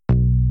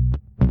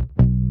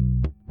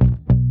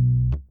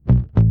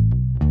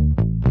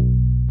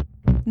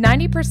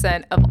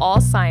90% of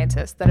all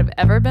scientists that have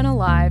ever been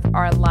alive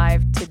are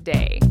alive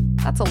today.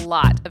 That's a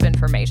lot of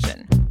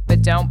information,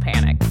 but don't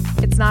panic.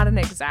 It's not an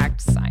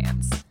exact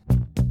science.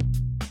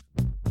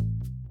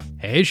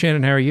 Hey,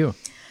 Shannon, how are you?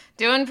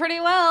 Doing pretty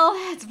well.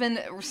 It's been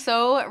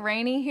so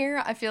rainy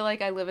here. I feel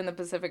like I live in the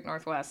Pacific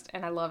Northwest,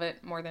 and I love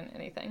it more than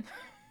anything.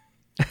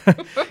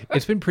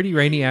 It's been pretty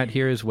rainy out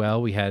here as well.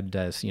 We had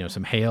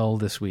some hail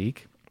this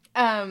week.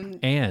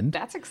 And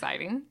that's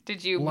exciting.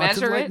 Did you lots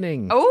measure of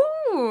lightning. it?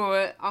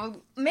 Oh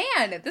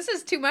man, this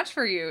is too much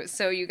for you.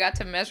 So you got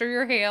to measure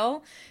your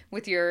hail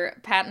with your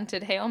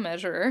patented hail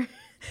measurer,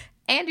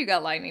 and you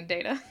got lightning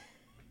data.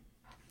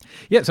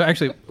 Yeah, so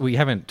actually we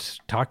haven't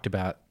talked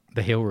about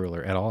the hail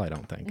ruler at all, I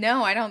don't think.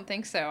 No, I don't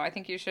think so. I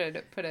think you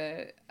should put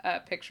a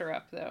picture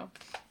up though.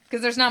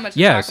 Because there's not much to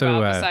talk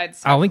about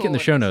besides I'll link it in the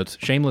show notes.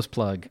 Shameless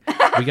plug.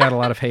 We got a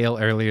lot of hail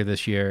earlier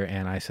this year,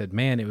 and I said,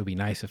 man, it would be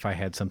nice if I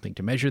had something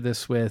to measure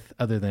this with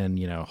other than,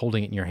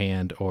 holding it in your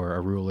hand or a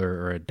ruler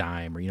or a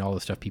dime or, all the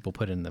stuff people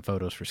put in the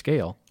photos for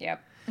scale.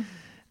 Yep.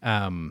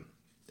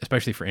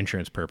 Especially for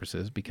insurance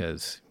purposes,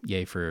 because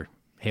yay for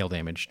hail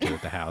damage to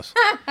the house.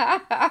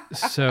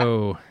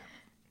 So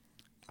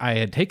I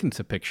had taken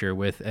some picture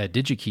with a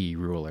DigiKey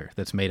ruler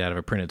that's made out of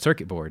a printed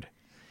circuit board.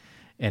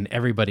 And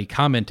everybody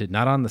commented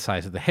not on the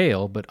size of the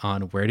hail, but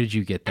on where did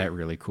you get that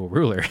really cool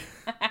ruler?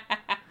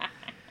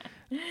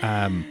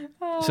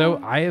 So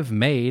I have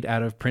made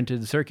out of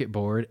printed circuit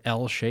board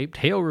L-shaped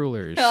hail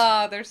rulers.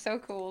 Oh, they're so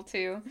cool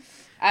too.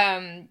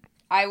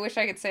 I wish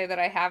I could say that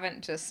I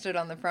haven't just stood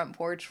on the front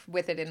porch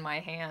with it in my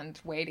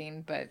hand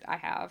waiting, but I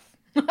have.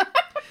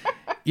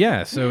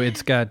 Yeah, so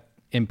it's got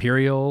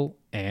imperial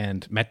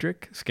and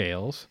metric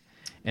scales.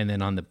 And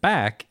then on the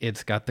back,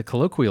 it's got the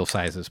colloquial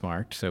sizes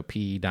marked, so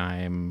pea,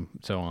 dime,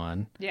 so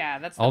on. Yeah,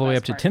 that's all the way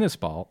up part. to tennis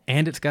ball,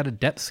 and it's got a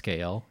depth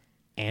scale,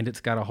 and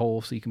it's got a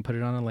hole so you can put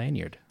it on a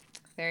lanyard.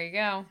 There you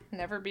go.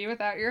 Never be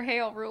without your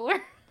hail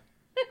ruler.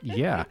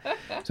 Yeah.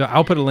 So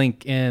I'll put a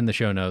link in the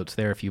show notes.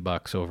 They're a few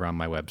bucks over on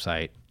my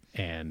website,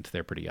 and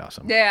they're pretty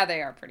awesome. Yeah,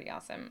 they are pretty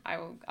awesome.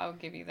 I'll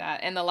give you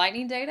that. And the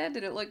lightning data,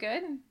 did it look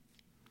good?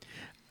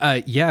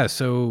 Yeah,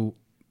 so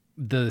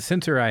the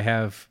sensor I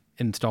have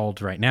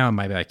installed right now in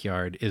my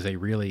backyard is a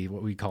really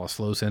what we call a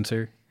slow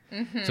sensor.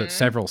 Mm-hmm. So it's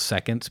several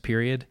seconds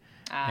period.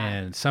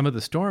 And some of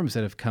the storms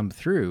that have come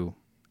through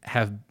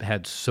have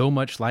had so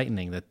much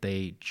lightning that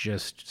they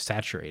just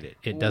saturate it.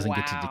 It doesn't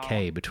get to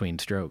decay between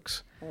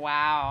strokes.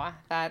 Wow.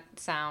 That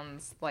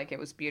sounds like it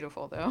was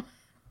beautiful though.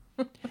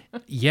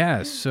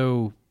 Yeah.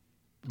 So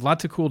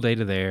lots of cool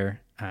data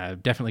there.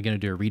 Definitely going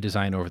to do a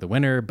redesign over the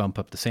winter, bump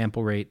up the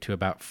sample rate to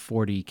about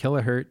 40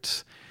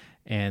 kilohertz,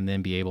 and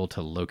then be able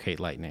to locate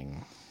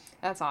lightning.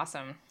 That's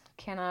awesome.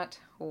 Cannot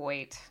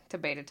wait to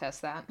beta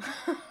test that.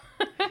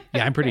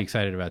 Yeah, I'm pretty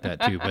excited about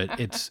that too. But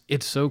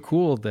it's so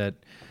cool that,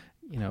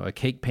 a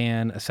cake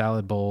pan, a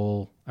salad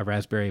bowl, a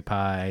Raspberry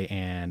Pi,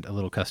 and a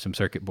little custom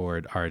circuit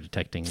board are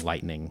detecting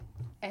lightning.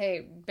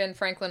 Hey, Ben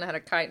Franklin had a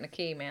kite and a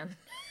key, man.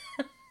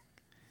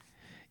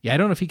 Yeah, I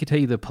don't know if he could tell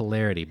you the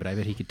polarity, but I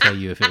bet he could tell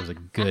you if it was a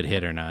good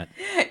hit or not.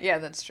 Yeah,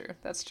 that's true.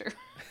 That's true.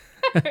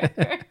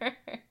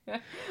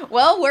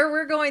 Well, where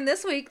we're going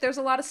this week, there's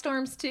a lot of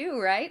storms too,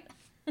 right?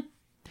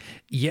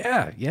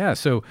 Yeah.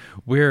 So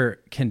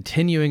we're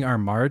continuing our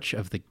march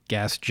of the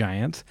gas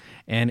giants,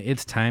 and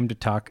it's time to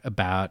talk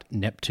about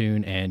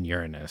Neptune and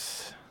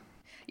Uranus.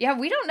 Yeah,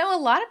 we don't know a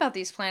lot about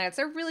these planets.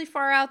 They're really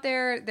far out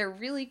there. They're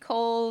really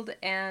cold,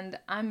 and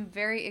I'm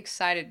very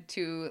excited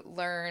to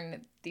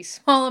learn the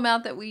small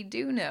amount that we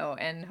do know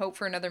and hope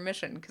for another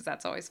mission, because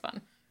that's always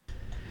fun.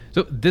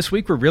 So this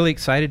week, we're really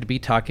excited to be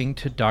talking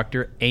to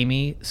Dr.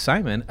 Amy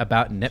Simon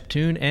about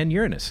Neptune and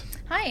Uranus.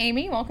 Hi,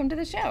 Amy. Welcome to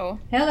the show.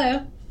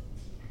 Hello.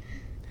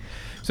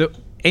 So,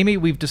 Amy,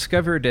 we've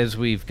discovered as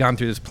we've gone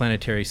through this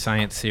planetary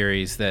science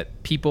series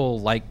that people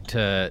like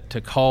to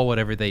call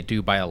whatever they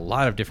do by a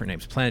lot of different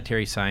names.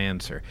 Planetary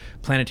science or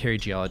planetary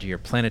geology or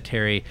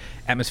planetary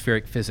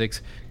atmospheric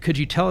physics. Could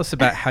you tell us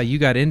about how you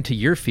got into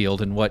your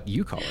field and what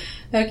you call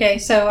it? Okay,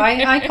 so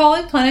I call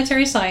it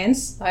planetary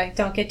science. I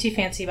don't get too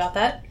fancy about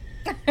that.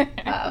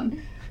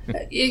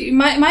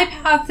 My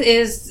path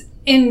is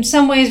in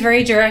some ways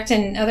very direct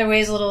and other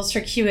ways a little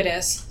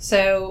circuitous.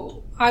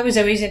 So I was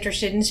always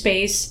interested in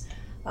space.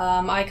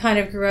 I kind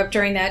of grew up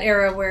during that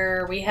era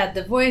where we had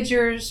the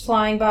Voyagers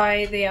flying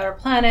by the outer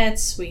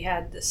planets. We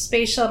had the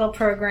space shuttle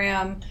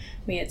program.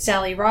 We had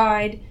Sally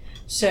Ride.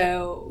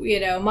 So,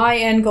 my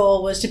end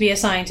goal was to be a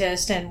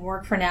scientist and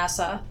work for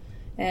NASA.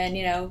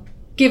 And,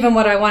 given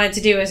what I wanted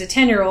to do as a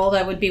 10-year-old,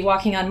 I would be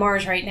walking on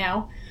Mars right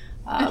now.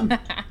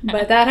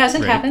 But that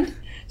hasn't happened.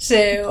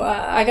 So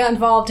I got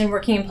involved in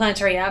working in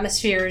planetary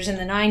atmospheres in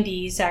the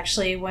 90s,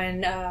 actually,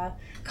 when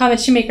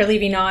Comet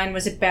Shoemaker-Levy 9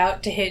 was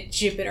about to hit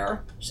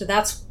Jupiter. So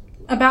that's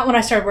about when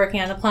I started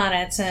working on the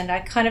planets, and I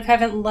kind of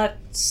haven't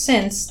left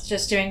since,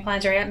 just doing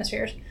planetary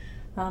atmospheres.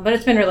 But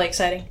it's been really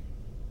exciting.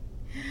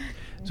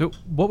 So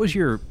what was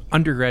your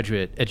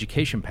undergraduate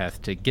education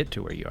path to get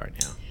to where you are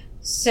now?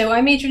 So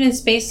I majored in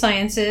space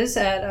sciences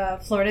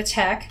at Florida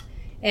Tech,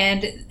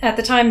 and at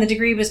the time the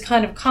degree was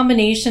kind of a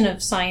combination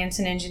of science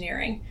and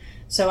engineering.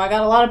 So I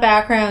got a lot of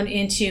background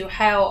into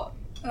how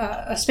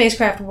a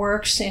spacecraft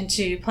works,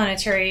 into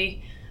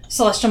planetary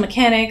celestial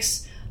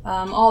mechanics,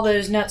 all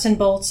those nuts and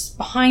bolts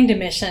behind a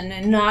mission,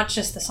 and not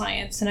just the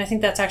science. And I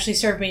think that's actually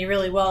served me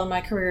really well in my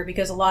career,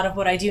 because a lot of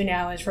what I do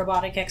now is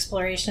robotic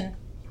exploration.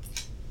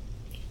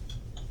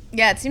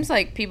 Yeah, it seems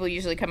like people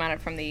usually come at it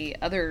from the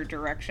other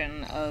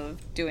direction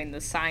of doing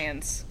the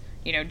science,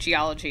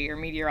 geology or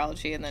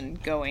meteorology, and then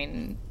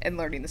going and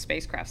learning the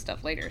spacecraft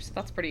stuff later. So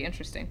that's pretty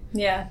interesting.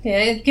 Yeah,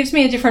 it gives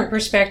me a different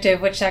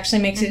perspective, which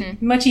actually makes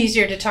it much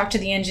easier to talk to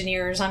the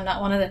engineers. I'm not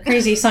one of the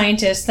crazy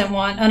scientists that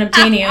want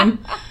unobtainium.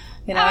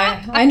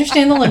 I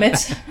understand the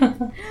limits.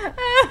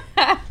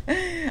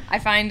 I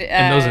find...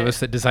 and those of us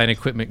that design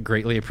equipment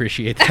greatly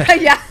appreciate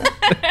that. Yeah.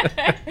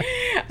 I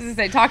was going to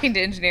say, talking to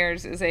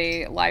engineers is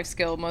a life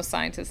skill most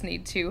scientists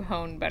need to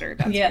hone better.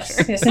 That's yes,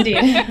 for sure. Yes,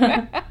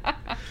 indeed.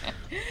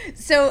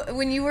 So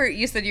when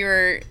you said you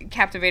were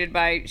captivated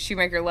by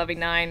Shoemaker Levy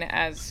 9,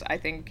 as I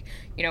think,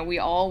 we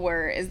all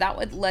were, is that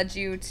what led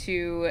you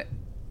to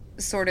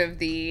sort of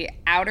the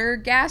outer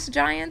gas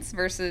giants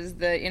versus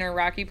the inner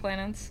rocky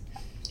planets?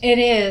 It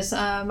is.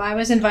 I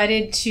was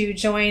invited to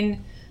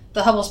join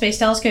the Hubble Space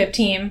Telescope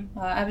team.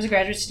 I was a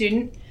graduate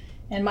student,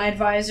 and my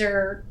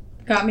advisor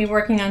got me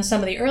working on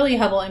some of the early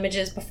Hubble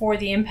images before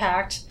the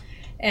impact.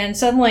 And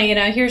suddenly,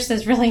 here's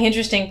this really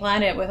interesting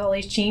planet with all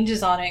these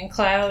changes on it and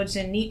clouds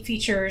and neat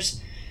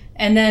features.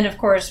 And then, of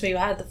course, we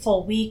had the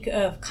full week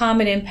of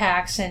comet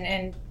impacts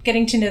and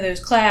getting to know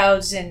those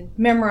clouds and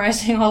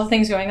memorizing all the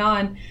things going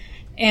on.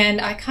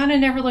 And I kind of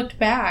never looked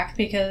back,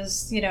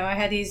 because, I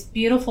had these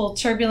beautiful,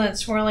 turbulent,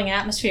 swirling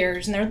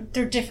atmospheres, and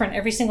they're different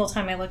every single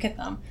time I look at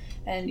them.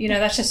 And,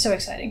 that's just so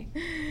exciting.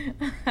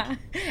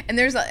 And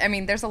there's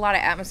a lot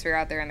of atmosphere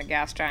out there in the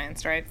gas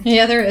giants, right?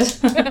 Yeah, there is.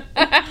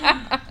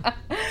 I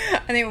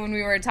think when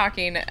we were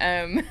talking,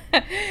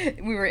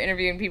 we were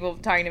interviewing people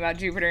talking about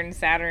Jupiter and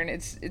Saturn.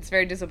 It's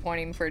very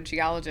disappointing for a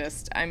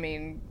geologist.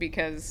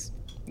 Because...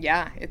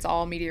 yeah, it's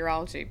all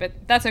meteorology, but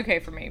that's okay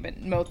for me.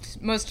 But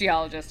most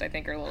geologists, I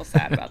think, are a little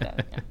sad about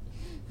that. Yeah.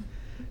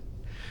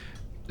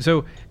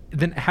 So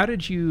then how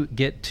did you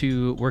get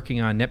to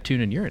working on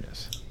Neptune and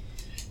Uranus?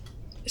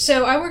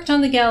 So I worked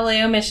on the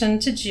Galileo mission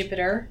to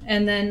Jupiter,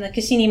 and then the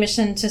Cassini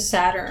mission to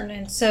Saturn.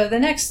 And so the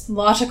next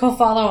logical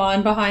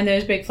follow-on behind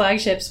those big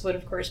flagships would,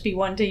 of course, be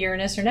one to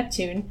Uranus or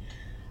Neptune.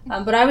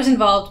 But I was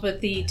involved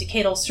with the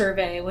Decadal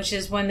Survey, which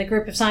is when the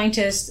group of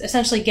scientists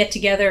essentially get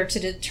together to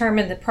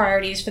determine the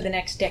priorities for the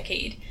next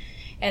decade.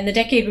 And the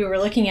decade we were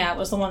looking at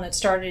was the one that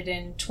started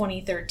in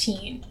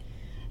 2013.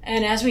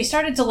 And as we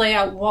started to lay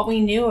out what we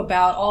knew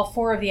about all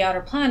four of the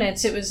outer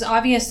planets, it was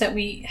obvious that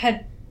we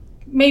had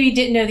maybe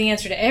didn't know the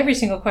answer to every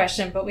single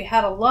question, but we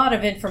had a lot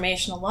of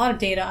information, a lot of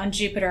data on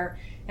Jupiter,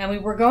 and we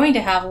were going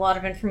to have a lot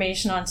of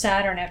information on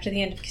Saturn after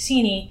the end of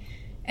Cassini.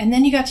 And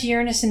then you got to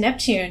Uranus and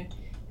Neptune,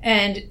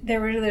 and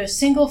there were those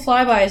single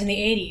flybys in the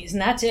 80s,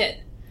 and that's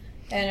it.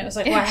 And it was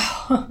like,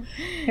 wow,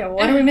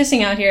 what are we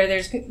missing out here?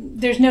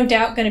 There's no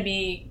doubt going to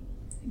be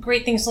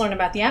great things to learn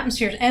about the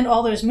atmospheres and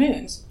all those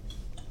moons.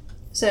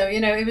 So,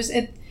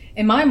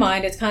 in my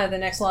mind, it's kind of the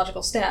next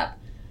logical step.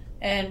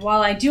 And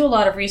while I do a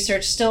lot of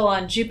research still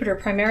on Jupiter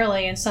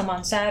primarily and some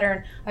on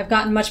Saturn, I've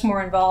gotten much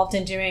more involved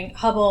in doing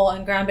Hubble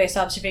and ground-based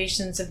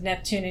observations of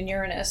Neptune and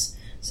Uranus.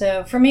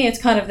 So for me,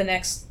 it's kind of the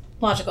next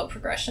logical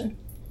progression.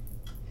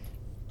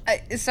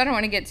 So I don't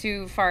want to get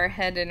too far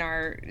ahead in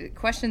our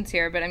questions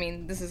here, but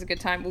this is a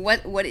good time.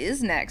 What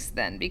is next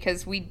then?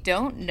 Because we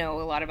don't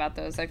know a lot about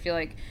those. I feel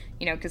like,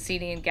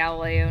 Cassini and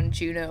Galileo and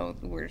Juno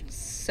were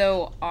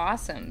so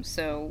awesome.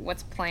 So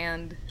what's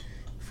planned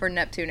for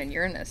Neptune and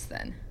Uranus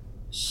then?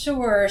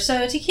 Sure.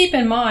 So to keep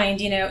in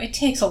mind, it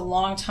takes a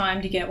long time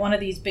to get one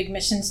of these big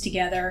missions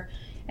together.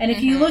 And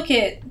if you look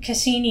at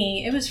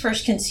Cassini, it was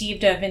first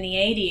conceived of in the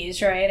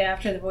 80s, right,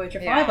 after the Voyager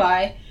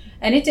flyby,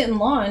 and it didn't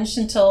launch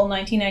until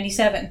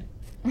 1997.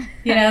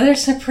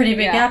 There's a pretty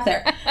big gap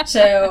there.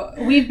 So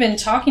we've been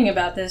talking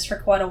about this for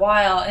quite a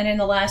while, and in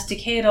the last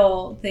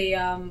decadal,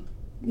 the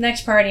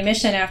next priority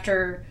mission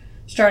after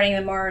starting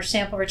the Mars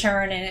sample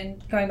return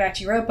and going back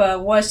to Europa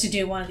was to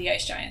do one of the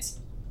ice giants.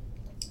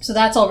 So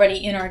that's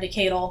already in our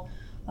decadal.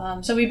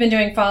 So we've been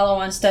doing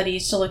follow-on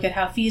studies to look at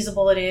how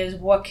feasible it is.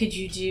 What could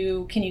you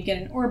do? Can you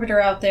get an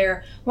orbiter out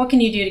there? What can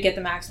you do to get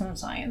the maximum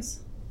science?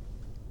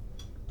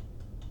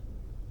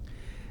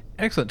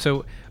 Excellent.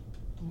 So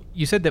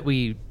you said that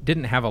we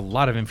didn't have a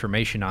lot of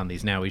information on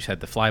these now. We just had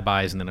the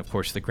flybys and then, of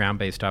course, the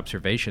ground-based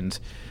observations.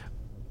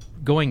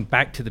 Going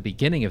back to the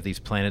beginning of these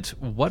planets,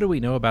 what do we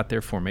know about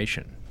their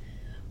formation?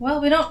 Well,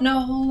 we don't know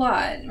a whole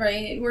lot,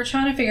 right? We're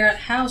trying to figure out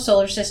how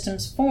solar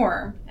systems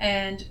form.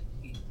 And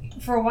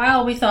for a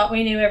while, we thought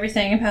we knew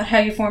everything about how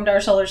you formed our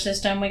solar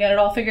system. We got it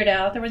all figured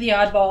out. There were the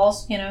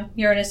oddballs,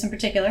 Uranus in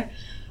particular.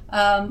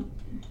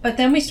 But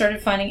then we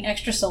started finding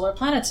extrasolar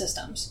planet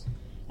systems.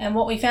 And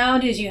what we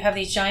found is you have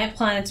these giant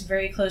planets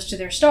very close to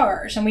their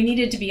stars. And we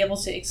needed to be able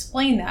to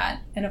explain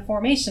that in a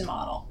formation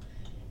model.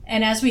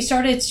 And as we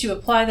started to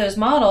apply those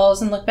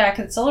models and look back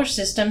at the solar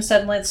system,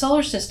 suddenly the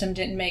solar system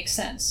didn't make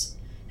sense.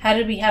 how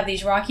did we have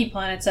these rocky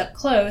planets up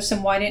close,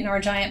 and why didn't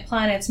our giant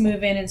planets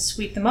move in and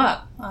sweep them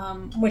up,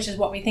 which is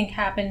what we think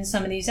happened in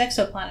some of these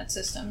exoplanet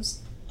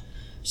systems.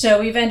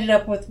 So we've ended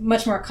up with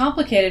much more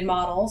complicated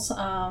models,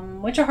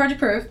 which are hard to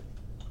prove,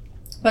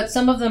 but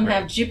some of them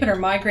have Jupiter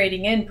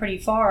migrating in pretty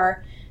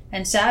far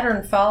and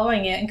Saturn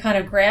following it and kind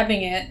of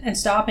grabbing it and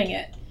stopping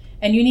it.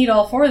 And you need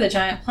all 4 of the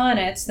giant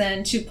planets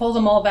then to pull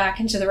them all back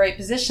into the right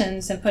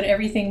positions and put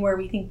everything where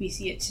we think we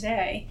see it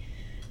today.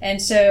 And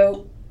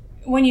so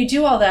when you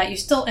do all that, you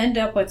still end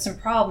up with some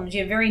problems. You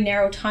have very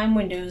narrow time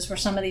windows where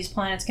some of these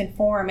planets can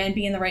form and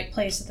be in the right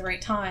place at the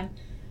right time.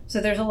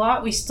 So there's a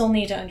lot we still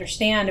need to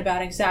understand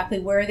about exactly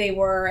where they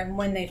were and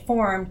when they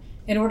formed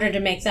in order to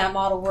make that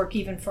model work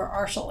even for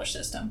our solar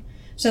system.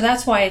 So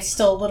that's why it's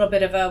still a little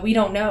bit of a, we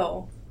don't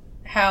know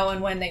how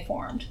and when they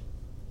formed.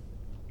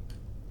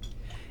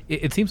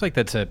 It seems like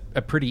that's a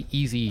pretty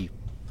easy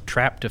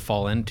trap to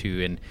fall into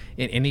in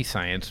any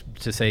science,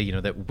 to say,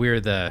 that we're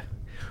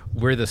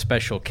the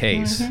special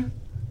case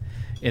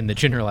in the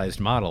generalized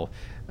model.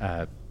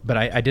 But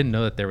I didn't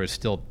know that there was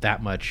still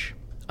that much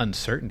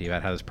uncertainty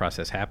about how this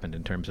process happened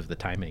in terms of the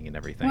timing and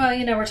everything.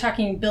 Well, we're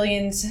talking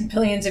billions and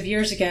billions of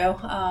years ago,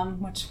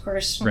 which of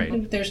course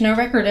there's no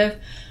record of,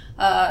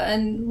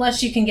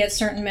 unless you can get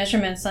certain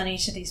measurements on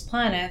each of these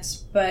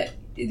planets. But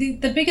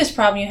the biggest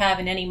problem you have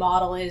in any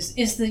model is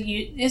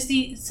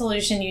the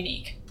solution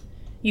unique?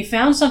 You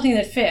found something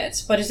that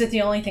fits, but is it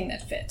the only thing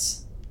that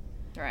fits?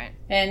 Right.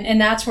 And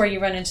that's where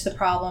you run into the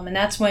problem. And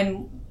that's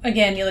when,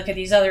 again, you look at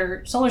these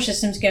other solar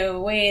systems,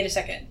 go, wait a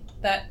second,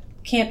 that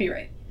can't be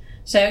right.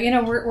 So,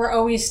 we're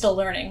always still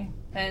learning,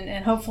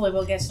 and hopefully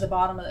we'll get to the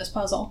bottom of this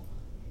puzzle.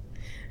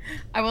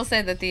 I will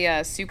say that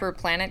the super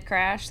planet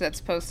crash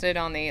that's posted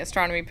on the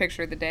astronomy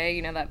picture of the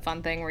day, that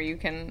fun thing where you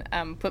can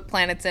put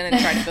planets in and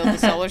try to build the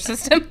solar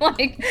system,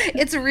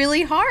 it's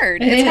really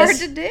hard. It's hard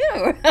to do.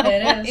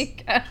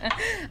 It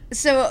is.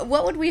 So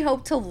what would we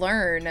hope to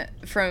learn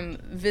from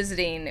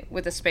visiting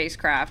with a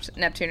spacecraft,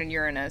 Neptune and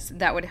Uranus,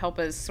 that would help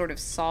us sort of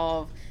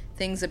solve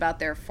things about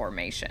their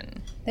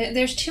formation?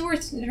 There's 2 or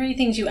 3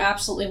 things you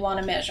absolutely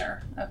want to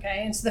measure,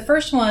 okay? And so the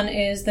first one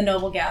is the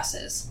noble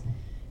gases.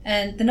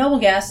 And the noble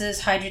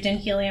gases, hydrogen,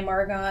 helium,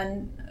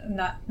 argon,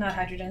 not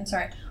hydrogen,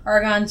 sorry,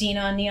 argon,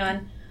 xenon,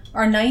 neon,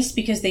 are nice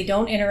because they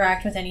don't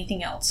interact with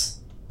anything else.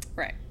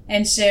 Right.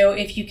 And so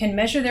if you can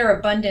measure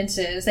their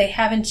abundances, they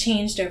haven't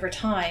changed over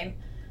time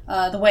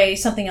the way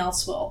something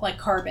else will, like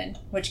carbon,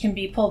 which can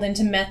be pulled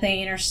into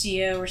methane or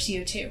CO or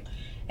CO2.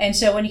 And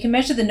so when you can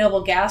measure the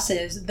noble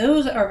gases,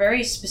 those are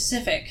very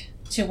specific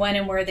to when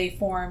and where they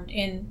formed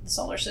in the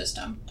solar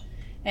system.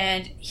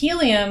 And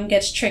helium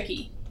gets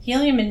tricky.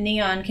 Helium and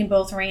neon can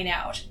both rain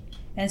out.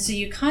 And so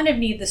you kind of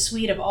need the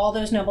suite of all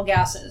those noble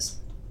gases.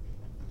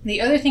 The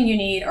other thing you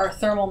need are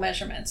thermal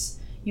measurements.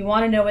 You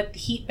want to know what the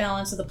heat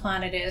balance of the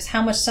planet is,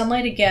 how much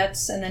sunlight it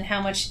gets, and then how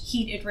much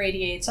heat it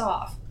radiates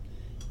off.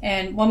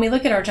 And when we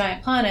look at our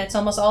giant planets,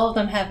 almost all of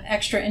them have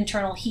extra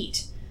internal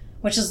heat,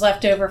 which is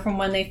left over from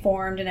when they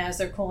formed and as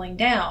they're cooling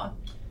down,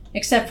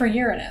 except for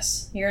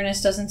Uranus.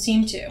 Uranus doesn't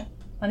seem to.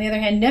 On the other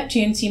hand,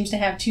 Neptune seems to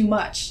have too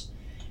much.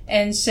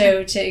 And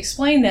so to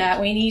explain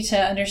that, we need to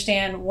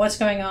understand what's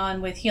going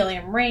on with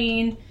helium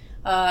rain,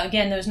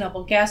 again, those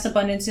noble gas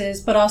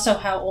abundances, but also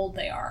how old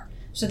they are.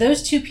 So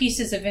those 2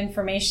 pieces of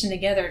information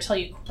together tell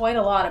you quite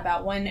a lot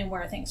about when and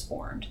where things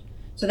formed.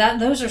 So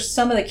those are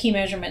some of the key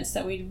measurements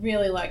that we'd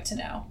really like to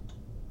know.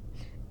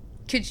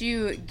 Could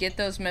you get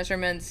those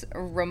measurements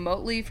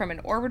remotely from an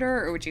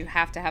orbiter, or would you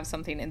have to have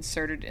something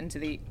inserted into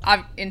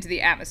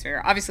the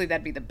atmosphere? Obviously,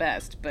 that'd be the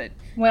best, but...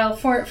 Well,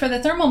 for the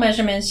thermal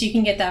measurements, you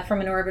can get that from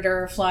an orbiter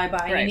or flyby.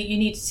 Right. You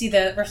need to see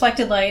the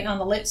reflected light on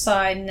the lit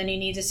side, and then you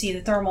need to see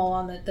the thermal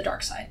on the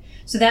dark side.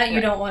 So that you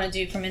don't want to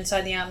do from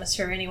inside the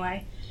atmosphere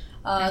anyway.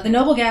 The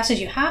noble gases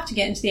you have to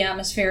get into the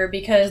atmosphere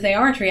because they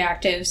aren't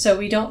reactive, so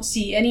we don't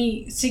see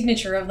any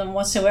signature of them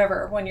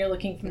whatsoever when you're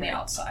looking from the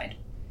outside.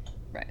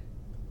 Right.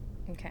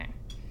 Okay.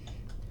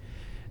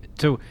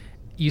 So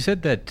you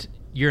said that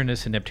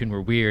Uranus and Neptune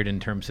were weird in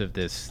terms of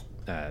this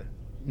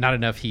not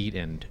enough heat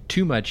and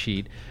too much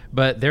heat,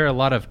 but there are a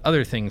lot of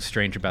other things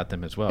strange about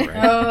them as well,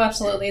 right? Oh,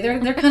 absolutely.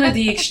 They're kind of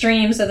the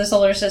extremes of the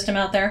solar system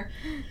out there.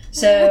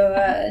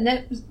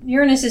 So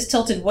Uranus is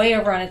tilted way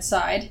over on its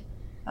side,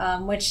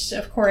 which,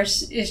 of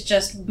course, is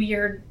just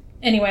weird.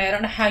 Anyway, I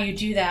don't know how you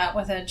do that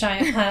with a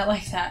giant planet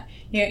like that.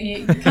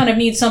 You kind of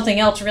need something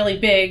else really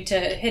big to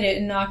hit it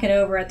and knock it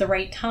over at the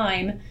right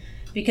time.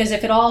 Because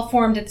if it all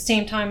formed at the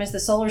same time as the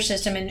solar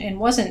system and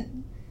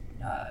wasn't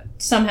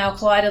somehow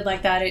collided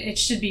like that, it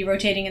should be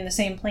rotating in the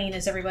same plane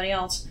as everybody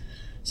else.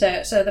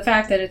 So the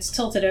fact that it's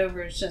tilted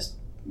over is just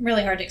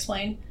really hard to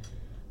explain.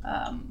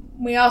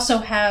 We also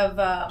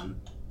have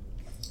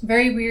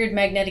very weird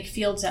magnetic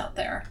fields out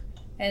there.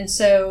 And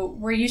so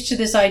we're used to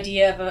this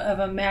idea of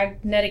a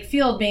magnetic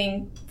field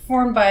being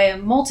formed by a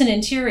molten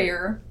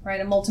interior,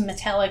 right? A molten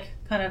metallic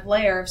kind of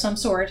layer of some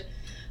sort.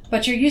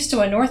 But you're used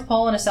to a North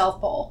Pole and a South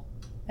Pole.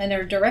 And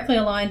they're directly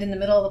aligned in the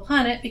middle of the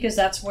planet because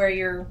that's where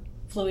your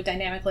fluid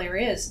dynamic layer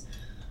is.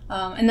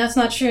 And that's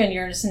not true in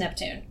Uranus and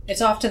Neptune.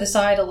 It's off to the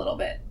side a little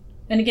bit.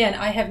 And again,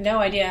 I have no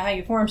idea how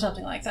you form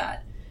something like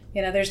that.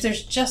 You know, there's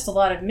just a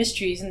lot of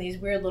mysteries in these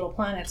weird little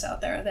planets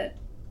out there that,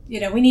 you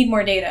know, we need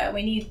more data.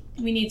 We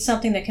need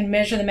something that can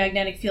measure the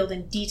magnetic field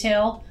in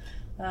detail.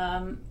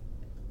 And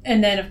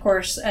then, of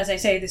course, as I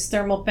say, this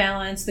thermal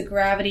balance, the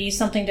gravity,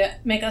 something to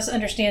make us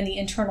understand the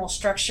internal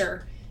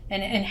structure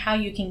and how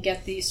you can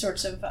get these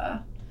sorts of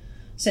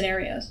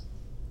scenarios.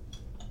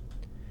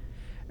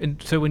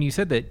 And so when you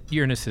said that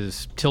Uranus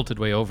is tilted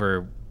way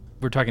over,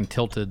 we're talking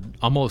tilted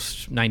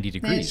almost 90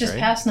 degrees, it's just right?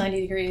 past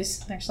 90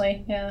 degrees,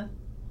 actually, yeah.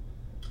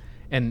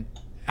 And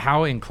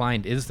how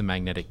inclined is the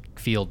magnetic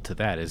field to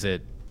that? Is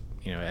it,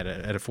 you know,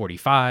 at a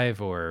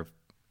 45, or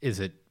is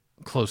it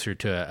closer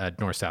to a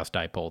north-south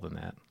dipole than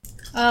that?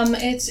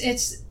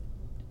 It's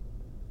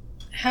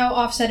how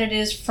offset it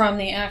is from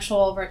the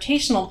actual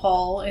rotational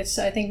pole. I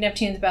think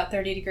Neptune's about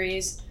 30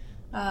 degrees.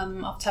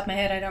 Off the top of my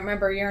head, I don't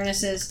remember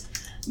Uranus's.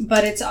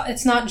 But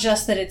it's not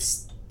just that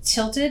it's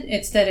tilted,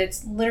 it's that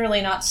it's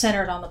literally not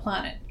centered on the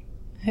planet.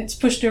 It's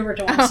pushed over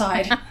to one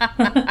side.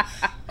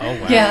 Oh,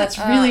 wow. Yeah, it's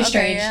really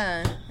strange.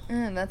 Yeah.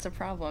 That's a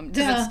problem.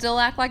 Does it still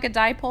act like a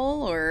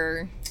dipole,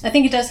 or? I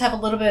think it does have a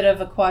little bit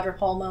of a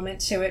quadrupole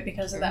moment to it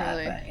because of that,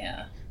 Really? but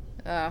yeah.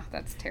 Oh,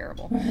 that's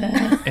terrible.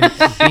 And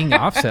being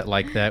offset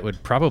like that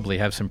would probably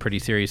have some pretty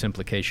serious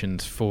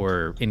implications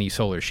for any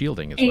solar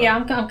shielding as well. Yeah,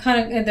 I'm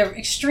kind of, they're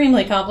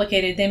extremely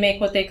complicated. They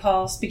make what they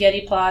call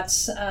spaghetti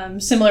plots,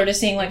 similar to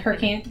seeing like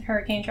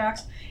hurricane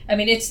tracks. I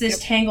mean, it's this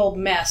tangled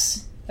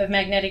mess of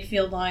magnetic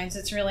field lines.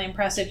 It's really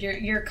impressive.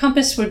 Your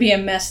compass would be a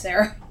mess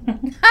there.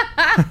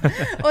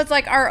 Well, it's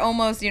like our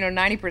almost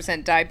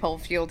 90% dipole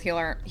field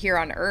here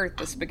on Earth.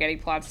 The spaghetti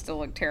plots still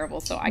look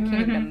terrible, so I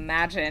can't even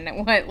imagine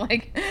what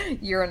like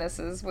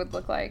Uranus's would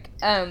look like.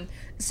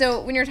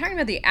 So when you're talking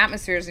about the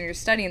atmospheres and you're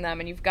studying them,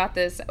 and you've got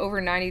this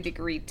over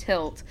 90-degree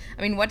tilt,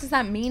 I mean, what does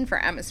that mean for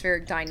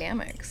atmospheric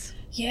dynamics?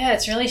 Yeah,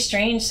 it's really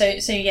strange. So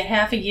you get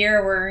half a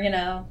year where,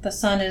 the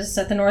sun is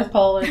at the North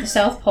Pole or the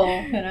South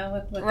Pole,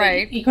 with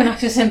right. the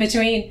equinoxes in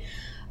between.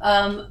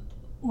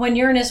 When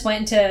Uranus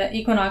went into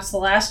equinox the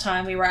last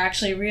time, we were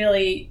actually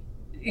really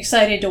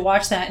excited to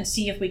watch that and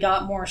see if we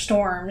got more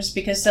storms,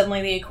 because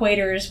suddenly the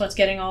equator is what's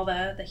getting all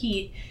the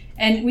heat.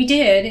 And we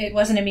did. It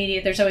wasn't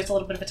immediate. There's always a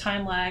little bit of a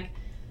time lag.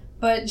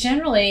 But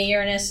generally,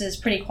 Uranus is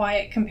pretty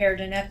quiet compared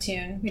to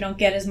Neptune. We don't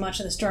get as much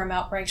of the storm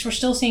outbreaks. We're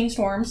still seeing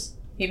storms,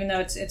 even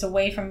though it's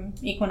away from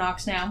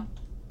equinox now.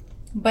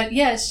 But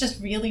yeah, it's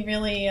just really,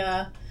 really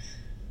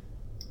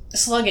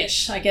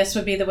sluggish, I guess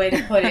would be the way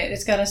to put it.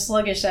 It's got a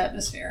sluggish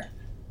atmosphere.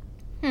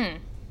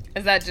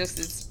 Is that just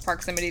its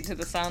proximity to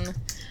the sun?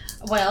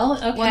 Well,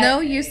 okay. Well, no,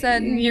 you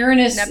said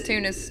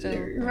Neptune is still...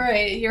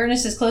 Right,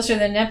 Uranus is closer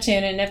than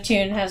Neptune, and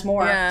Neptune has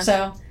more,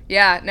 so...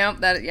 Yeah, no,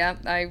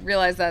 I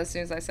realized that as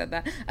soon as I said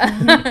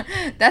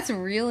that. That's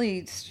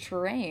really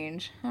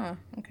strange. Huh,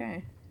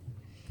 okay.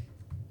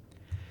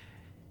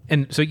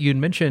 And so you had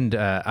mentioned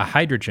a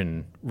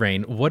hydrogen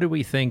rain. What do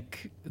we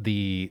think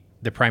the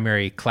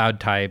primary cloud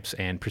types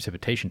and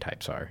precipitation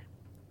types are?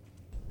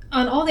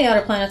 On all the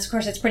outer planets, of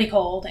course, it's pretty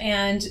cold,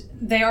 and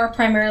they are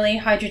primarily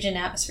hydrogen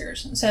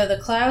atmospheres. So the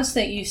clouds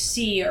that you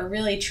see are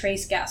really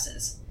trace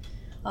gases.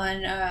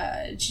 On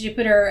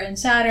Jupiter and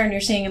Saturn, you're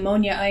seeing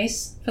ammonia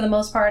ice for the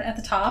most part at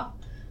the top.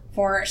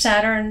 For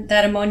Saturn,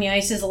 that ammonia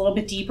ice is a little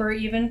bit deeper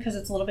even because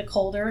it's a little bit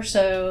colder,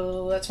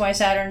 so that's why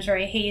Saturn's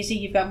very hazy.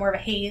 You've got more of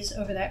a haze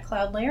over that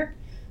cloud layer,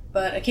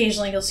 but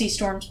occasionally you'll see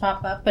storms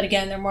pop up. But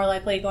again, they're more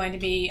likely going to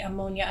be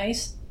ammonia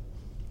ice.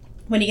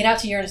 When you get out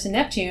to Uranus and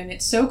Neptune,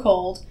 it's so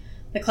cold,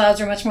 the clouds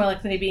are much more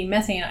likely to be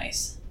methane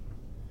ice.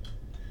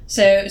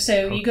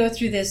 So you go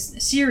through this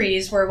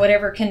series where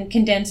whatever can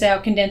condense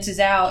out condenses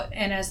out,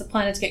 and as the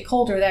planets get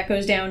colder, that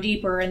goes down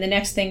deeper, and the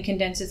next thing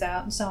condenses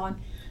out, and so on.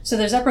 So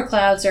those upper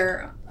clouds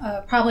are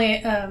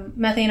probably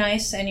methane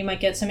ice, and you might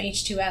get some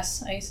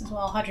H2S ice as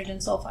well, hydrogen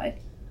sulfide.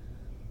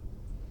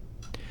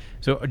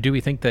 So do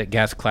we think that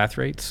gas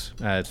clathrates,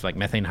 it's like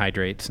methane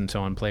hydrates and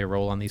so on, play a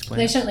role on these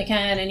planets? They certainly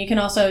can, and you can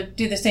also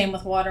do the same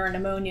with water and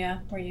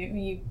ammonia, where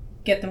you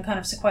get them kind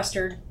of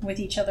sequestered with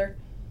each other.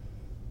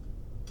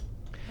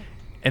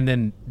 And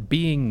then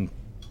being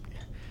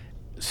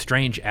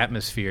strange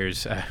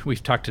atmospheres,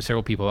 we've talked to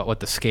several people about what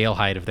the scale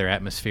height of their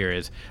atmosphere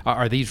is.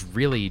 Are these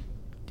really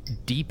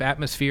deep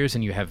atmospheres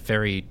and you have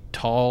very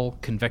tall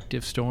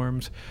convective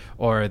storms,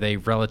 or are they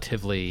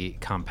relatively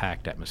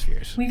compact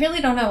atmospheres? We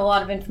really don't have a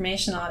lot of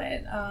information on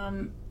it.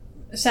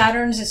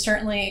 Saturn's is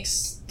certainly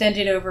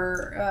extended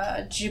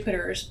over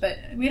Jupiter's, but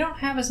we don't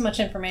have as much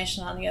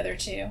information on the other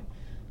two.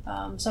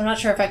 So I'm not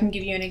sure if I can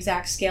give you an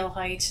exact scale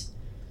height.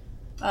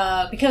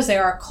 Because they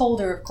are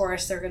colder, of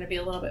course, they're going to be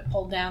a little bit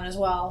pulled down as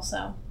well.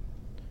 So,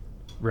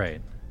 right.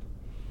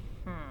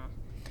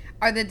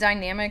 Are the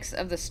dynamics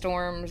of the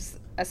storms,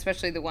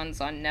 especially the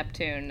ones on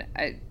Neptune,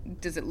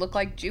 does it look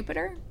like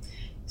Jupiter?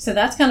 So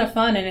that's kind of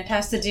fun, and it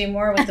has to do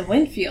more with the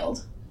wind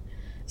field.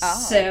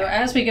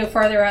 As we go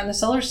farther out in the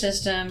solar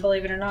system,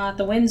 believe it or not,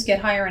 the winds get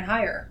higher and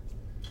higher.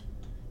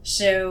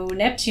 So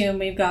Neptune,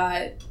 we've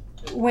got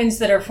winds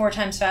that are 4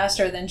 times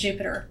faster than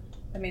Jupiter.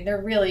 I mean,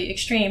 they're really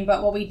extreme,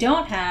 but what we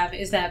don't have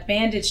is that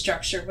banded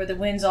structure where the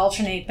winds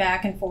alternate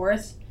back and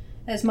forth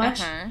as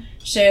much.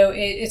 So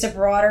it's a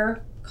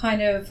broader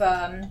kind of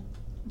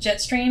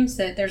jet streams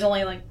that there's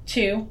only like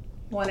two,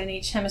 one in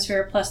each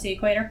hemisphere plus the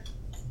equator.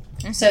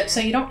 So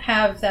you don't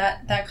have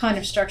that kind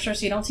of structure,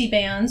 so you don't see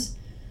bands.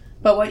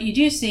 But what you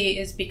do see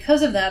is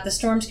because of that, the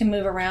storms can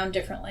move around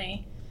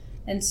differently.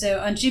 And so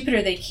on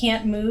Jupiter, they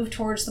can't move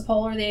towards the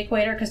pole or the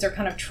equator because they're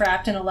kind of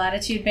trapped in a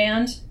latitude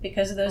band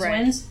because of those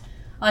winds.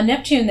 On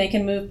Neptune, they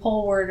can move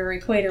poleward or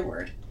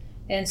equatorward.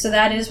 And so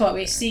that is what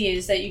we see,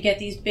 is that you get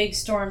these big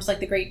storms like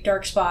the Great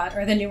Dark Spot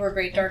or the newer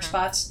Great Dark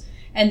Spots,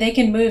 and they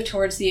can move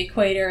towards the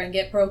equator and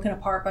get broken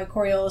apart by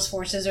Coriolis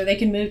forces, or they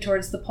can move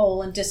towards the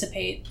pole and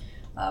dissipate,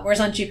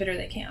 whereas on Jupiter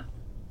they can't.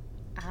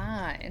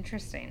 Ah,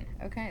 interesting.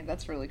 Okay,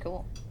 that's really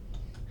cool.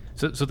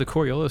 So the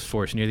Coriolis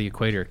force near the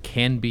equator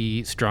can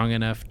be strong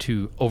enough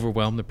to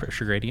overwhelm the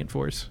pressure gradient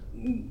force?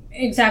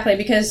 Exactly,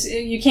 because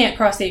you can't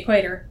cross the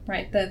equator,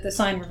 right? The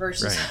sign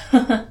reverses.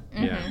 Right.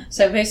 Yeah.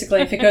 So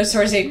basically, if it goes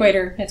towards the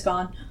equator, it's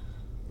gone.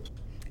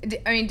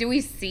 I mean, do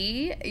we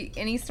see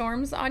any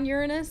storms on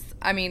Uranus?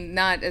 I mean,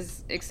 not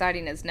as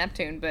exciting as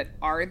Neptune, but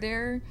are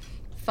there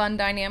fun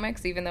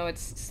dynamics, even though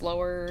it's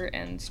slower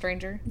and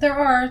stranger? There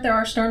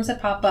are storms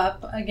that pop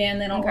up. Again,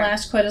 they don't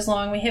last quite as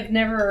long. We have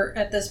never,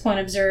 at this point,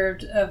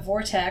 observed a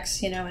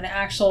vortex, an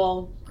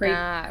actual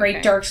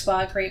great dark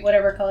spot, great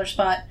whatever color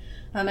spot,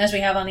 as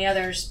we have on the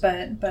others.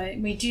 But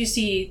we do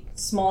see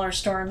smaller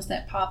storms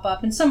that pop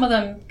up, and some of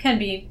them can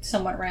be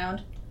somewhat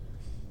round.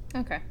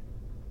 Okay.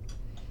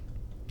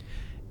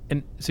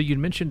 And so you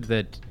mentioned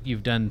that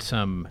you've done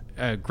some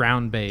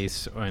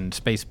ground-based and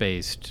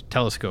space-based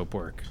telescope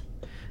work,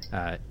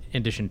 in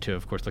addition to,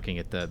 of course, looking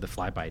at the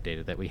flyby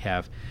data that we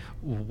have.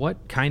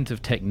 What kinds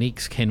of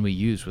techniques can we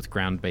use with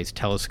ground-based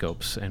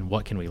telescopes, and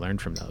what can we learn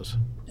from those?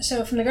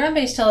 So from the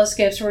ground-based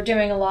telescopes, we're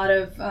doing a lot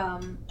of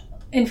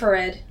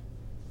infrared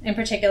in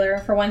particular.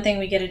 For one thing,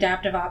 we get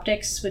adaptive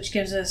optics, which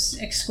gives us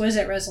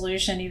exquisite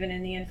resolution even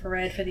in the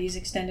infrared for these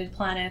extended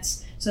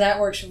planets. So that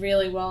works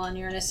really well on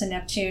Uranus and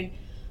Neptune.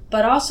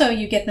 But also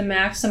you get the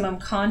maximum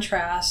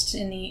contrast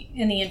in the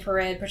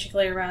infrared,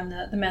 particularly around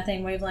the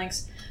methane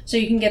wavelengths. So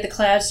you can get the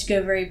clouds to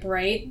go very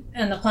bright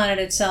and the planet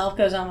itself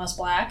goes almost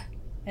black.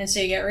 And so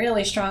you get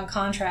really strong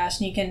contrast,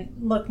 and you can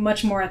look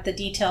much more at the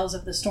details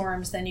of the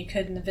storms than you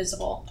could in the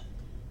visible.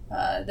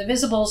 The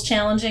visible is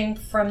challenging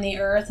from the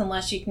Earth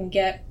unless you can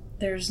get...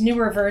 There's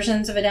newer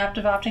versions of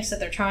adaptive optics that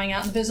they're trying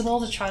out in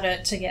visible to try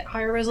to get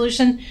higher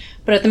resolution.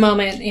 But at the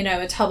moment,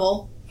 it's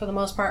Hubble for the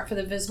most part for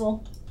the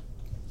visible.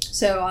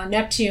 So on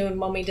Neptune,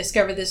 when we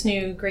discovered this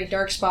new Great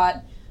Dark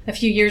Spot a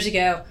few years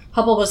ago,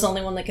 Hubble was the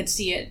only one that could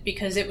see it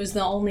because it was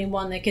the only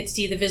one that could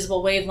see the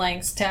visible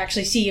wavelengths to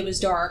actually see it was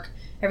dark.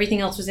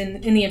 Everything else was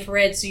in the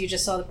infrared, so you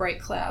just saw the bright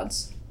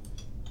clouds.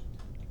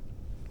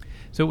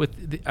 So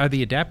are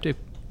the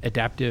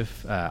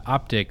adaptive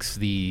optics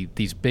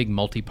these big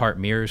multi-part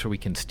mirrors where we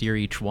can steer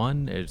each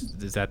one?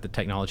 Is that the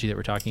technology that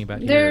we're talking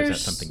about here, or is that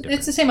something different?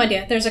 It's the same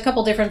idea. There's a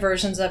couple different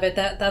versions of it.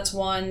 That's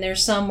one.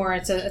 There's some where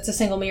it's a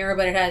single mirror,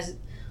 but it has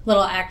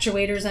little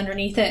actuators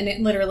underneath it, and it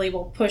literally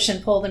will push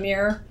and pull the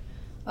mirror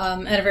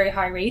at a very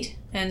high rate.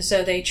 And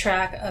so they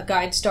track a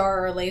guide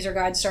star or a laser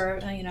guide star,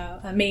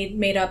 a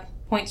made up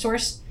point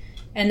source,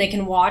 and they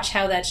can watch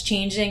how that's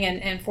changing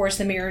and force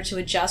the mirror to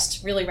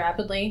adjust really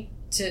rapidly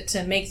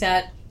to make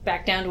that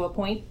back down to a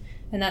point.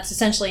 And that's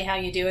essentially how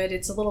you do it.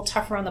 It's a little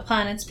tougher on the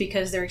planets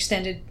because they're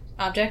extended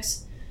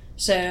objects.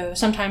 So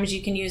sometimes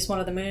you can use one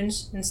of the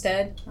moons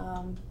instead,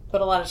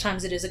 but a lot of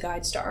times it is a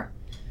guide star.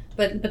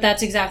 But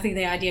that's exactly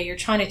the idea. You're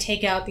trying to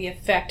take out the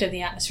effect of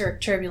the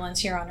atmospheric turbulence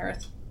here on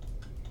Earth.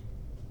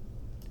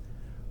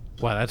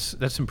 Wow,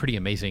 that's some pretty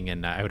amazing,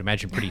 and I would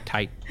imagine pretty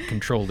tight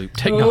control loop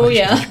technology. Oh,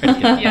 yeah.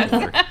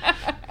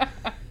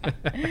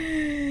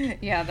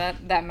 Yeah,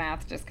 that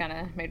math just kind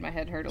of made my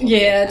head hurt a little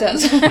bit. Yeah, it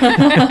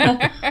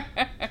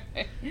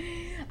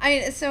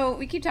does. So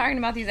we keep talking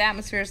about these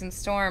atmospheres and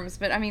storms,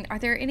 but are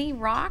there any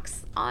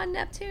rocks on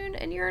Neptune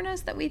and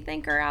Uranus that we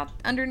think are out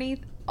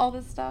underneath all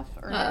this stuff?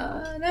 Or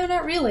no,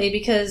 not really,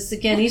 because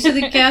again, these are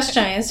the gas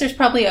giants. There's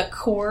probably a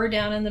core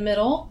down in the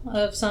middle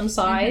of some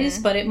size,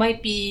 but it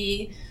might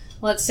be,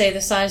 let's say, the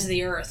size of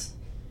the Earth,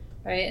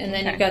 right? And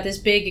then you've got this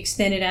big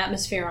extended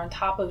atmosphere on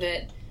top of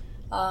it.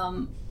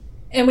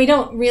 And we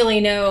don't really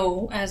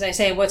know, as I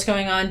say, what's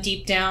going on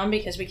deep down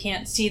because we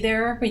can't see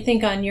there. We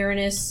think on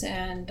Uranus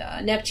and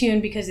Neptune,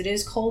 because it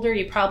is colder,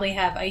 you probably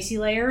have icy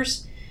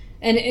layers.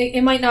 And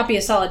it might not be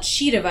a solid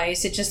sheet of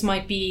ice. It just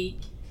might be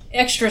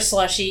extra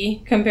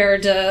slushy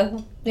compared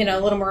to, a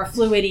little more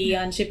fluidy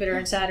on Jupiter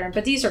and Saturn.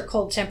 But these are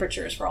cold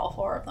temperatures for all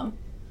four of them.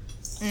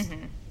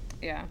 Mm-hmm.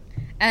 Yeah.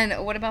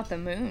 And what about the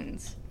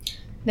moons?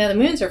 Now, the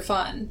moons are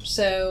fun,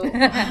 so...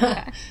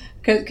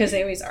 because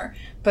they always are.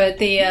 But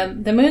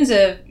the moons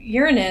of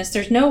Uranus,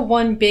 there's no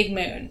one big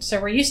moon. So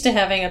we're used to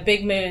having a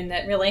big moon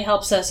that really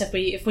helps us if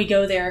we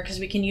go there, because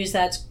we can use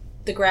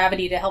the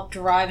gravity to help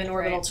drive an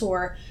orbital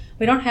tour.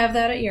 We don't have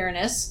that at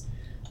Uranus.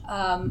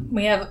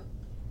 We have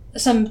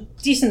some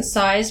decent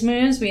sized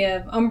moons. We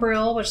have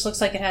Umbriel, which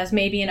looks like it has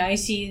maybe an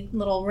icy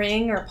little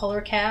ring or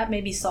polar cap,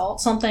 maybe salt,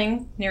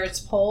 something near its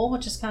pole,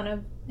 which is kind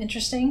of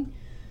interesting.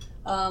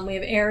 We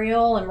have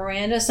Ariel and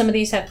Miranda. Some of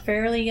these have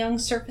fairly young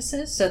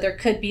surfaces, so there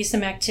could be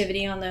some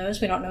activity on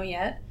those. We don't know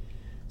yet.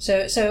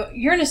 So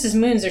Uranus's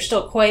moons are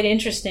still quite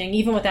interesting,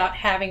 even without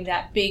having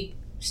that big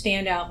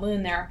standout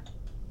moon there.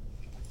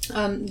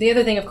 The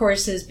other thing, of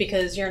course, is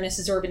because Uranus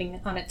is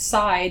orbiting on its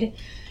side,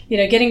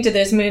 getting to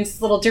those moons is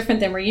a little different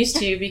than we're used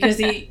to because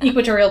the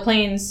equatorial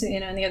plane's,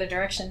 in the other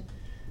direction.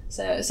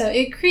 So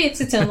it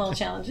creates its own little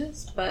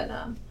challenges. But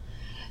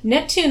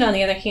Neptune, on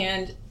the other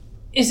hand,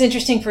 is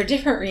interesting for a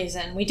different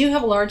reason. We do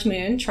have a large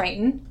moon,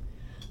 Triton,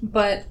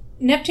 but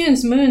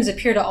Neptune's moons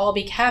appear to all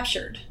be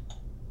captured.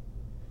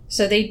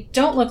 So they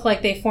don't look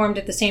like they formed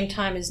at the same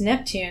time as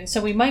Neptune.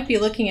 So we might be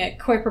looking at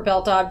Kuiper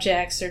belt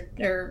objects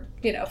or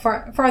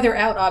farther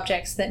out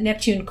objects that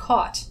Neptune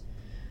caught,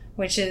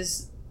 which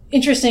is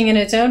interesting in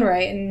its own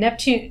right. And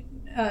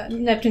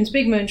Neptune's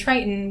big moon,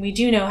 Triton, we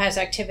do know has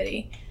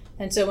activity.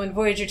 And so when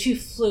Voyager 2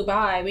 flew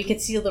by, we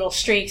could see little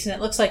streaks, and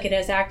it looks like it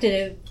has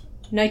active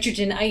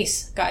nitrogen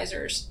ice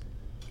geysers.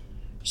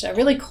 So a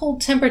really cold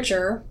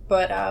temperature,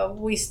 but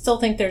we still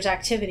think there's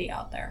activity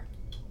out there.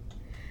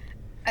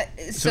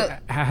 So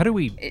how do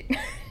we...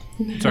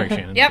 Sorry,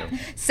 Shannon. Yep, go.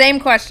 Same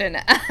question.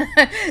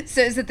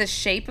 So is it the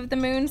shape of the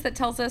moons that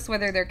tells us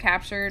whether they're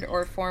captured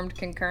or formed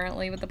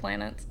concurrently with the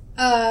planets?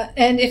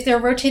 And if they're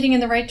rotating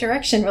in the right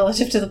direction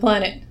relative to the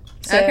planet.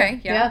 So,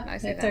 okay, yeah, I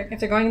see if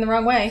they're going in the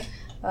wrong way,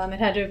 it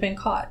had to have been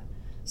caught.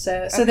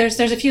 So there's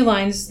a few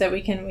lines that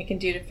we can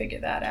do to figure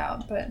that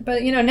out. But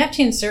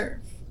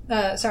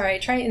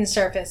Triton's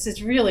surface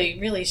is really,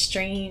 really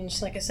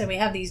strange. Like I said, we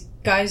have these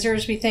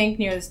geysers, we think,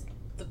 near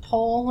the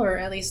pole, or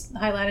at least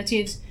high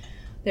latitudes.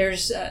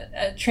 There's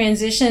a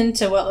transition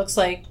to what looks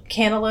like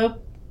cantaloupe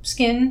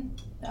skin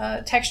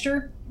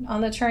texture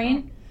on the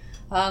terrain.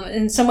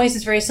 In some ways,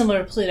 it's very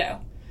similar to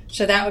Pluto.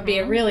 So that would be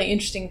a really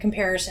interesting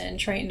comparison,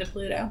 Triton to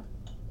Pluto.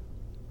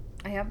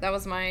 That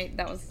was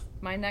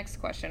my next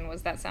question.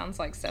 Was that sounds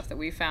like stuff that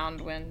we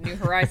found when New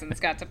Horizons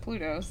got to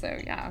Pluto? So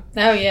yeah.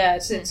 Oh yeah,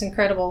 it's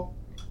incredible.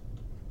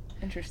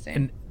 Interesting.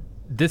 And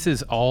this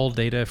is all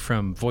data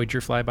from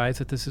Voyager flybys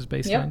that this is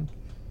based on?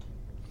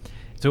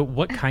 So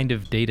what kind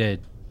of data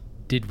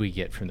did we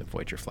get from the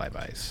Voyager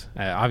flybys?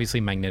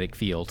 Obviously magnetic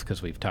field,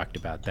 because we've talked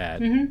about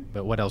that. Mm-hmm.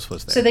 But what else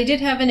was there? So they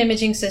did have an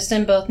imaging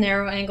system, both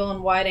narrow angle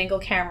and wide angle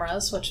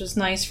cameras, which was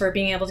nice for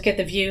being able to get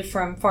the view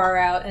from far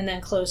out and then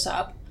close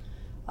up.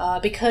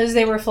 Because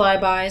they were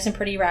flybys and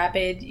pretty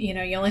rapid, you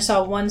only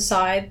saw one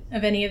side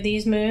of any of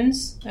these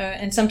moons,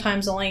 and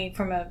sometimes only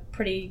from a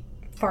pretty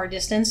far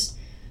distance.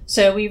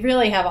 So we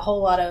really have a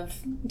whole lot of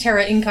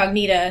terra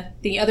incognita,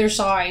 the other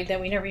side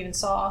that we never even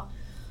saw.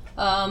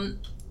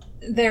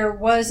 There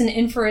was an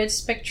infrared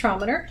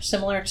spectrometer,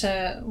 similar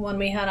to one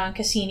we had on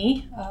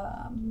Cassini,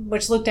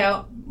 which looked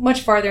out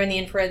much farther in the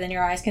infrared than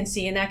your eyes can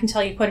see, and that can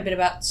tell you quite a bit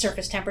about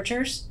surface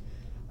temperatures.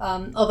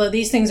 Although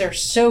these things are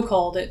so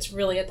cold, it's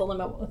really at the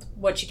limit with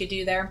what you could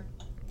do there.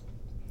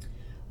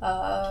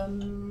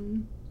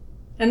 And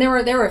there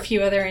were a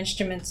few other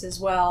instruments as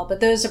well, but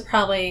those are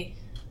probably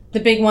the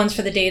big ones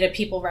for the data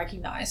people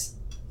recognize.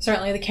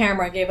 Certainly the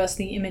camera gave us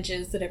the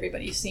images that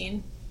everybody's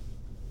seen.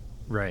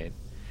 Right.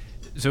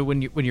 So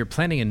when you're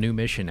planning a new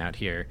mission out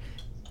here,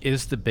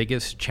 is the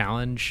biggest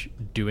challenge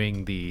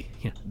doing the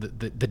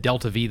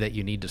delta V that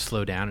you need to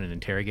slow down and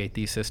interrogate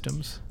these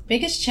systems?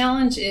 Biggest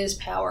challenge is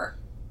power,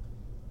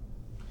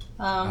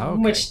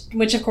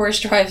 which of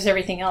course drives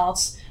everything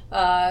else.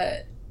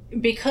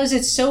 Because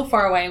it's so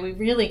far away, we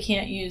really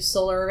can't use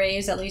solar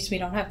arrays. At least we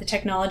don't have the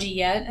technology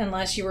yet,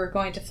 unless you were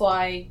going to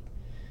fly,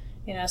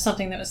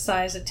 something that was the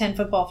size of 10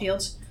 football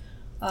fields,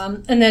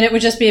 and then it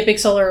would just be a big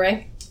solar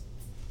array.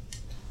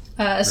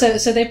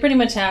 So they pretty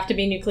much have to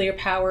be nuclear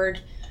powered,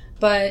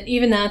 but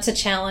even that's a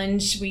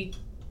challenge. We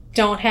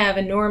don't have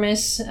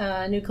enormous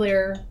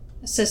nuclear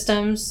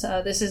systems.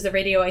 This is the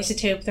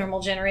radioisotope thermal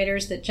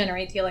generators that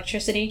generate the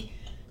electricity,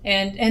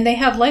 and they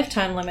have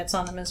lifetime limits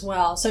on them as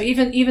well. So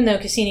even though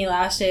Cassini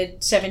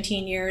lasted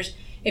 17 years,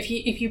 if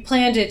you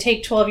plan to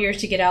take 12 years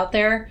to get out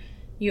there,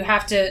 you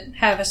have to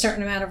have a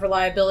certain amount of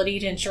reliability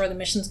to ensure the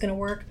mission's going to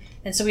work,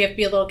 and so we have to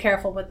be a little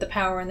careful with the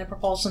power and the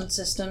propulsion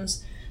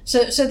systems.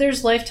 So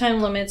there's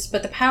lifetime limits,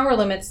 but the power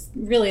limit's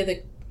really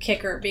the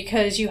kicker,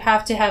 because you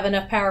have to have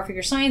enough power for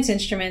your science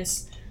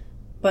instruments,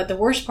 but the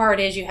worst part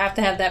is you have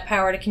to have that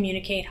power to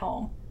communicate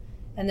home.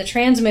 And the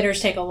transmitters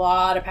take a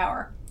lot of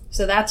power.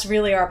 So that's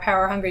really our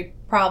power-hungry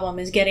problem,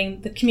 is getting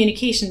the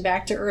communication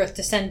back to Earth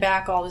to send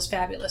back all this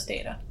fabulous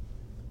data.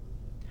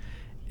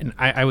 And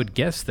I would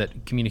guess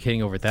that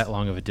communicating over that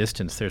long of a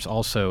distance, there's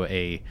also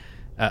a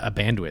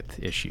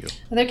bandwidth issue.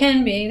 There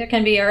can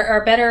be.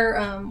 Our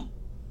better...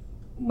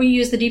 we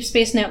use the Deep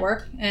Space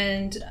Network,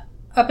 and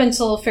up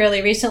until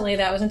fairly recently,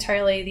 that was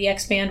entirely the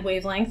X-band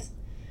wavelength.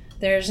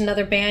 There's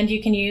another band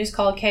you can use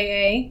called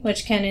Ka,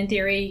 which can, in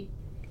theory,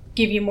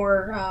 give you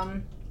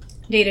more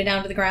data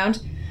down to the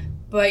ground.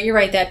 But you're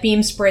right, that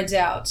beam spreads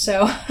out.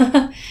 So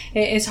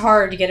it's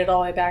hard to get it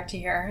all the way back to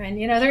here. And,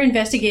 they're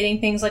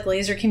investigating things like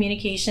laser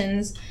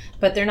communications,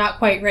 but they're not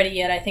quite ready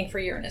yet, I think, for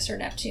Uranus or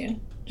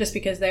Neptune, just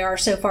because they are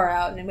so far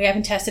out and we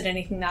haven't tested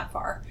anything that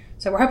far.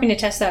 So we're hoping to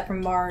test that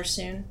from Mars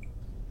soon.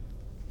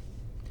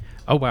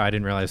 Oh, wow. I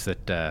didn't realize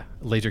that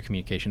laser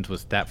communications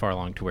was that far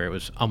along to where it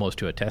was almost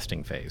to a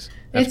testing phase.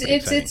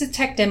 It's a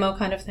tech demo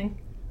kind of thing.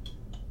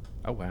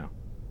 Oh, wow.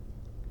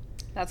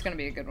 That's going to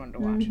be a good one to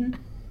watch.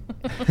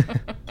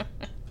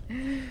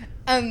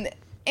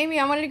 Amy,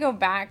 I wanted to go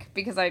back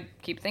because I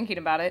keep thinking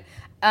about it.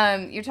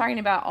 You're talking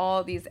about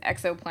all these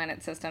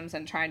exoplanet systems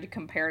and trying to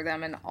compare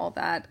them and all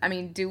that. I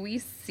mean, do we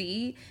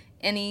see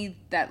any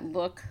that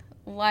look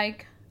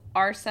like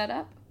our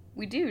setup?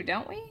 We do,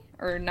 don't we?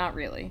 Or not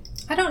really?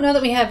 I don't know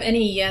that we have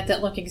any yet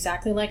that look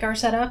exactly like our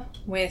setup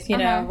with,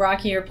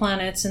 rockier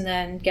planets and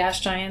then gas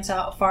giants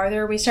out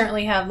farther. We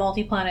certainly have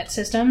multi-planet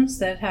systems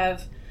that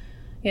have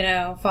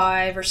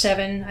 5 or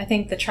 7. I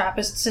think the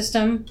TRAPPIST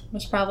system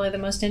was probably the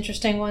most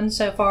interesting one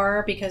so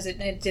far because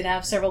it did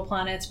have several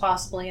planets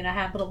possibly in a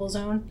habitable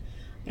zone.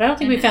 But I don't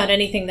think we found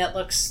anything that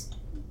looks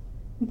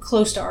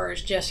close to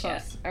ours just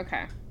yet. Yes.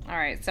 Okay. All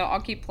right. So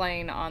I'll keep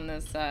playing on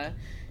this, the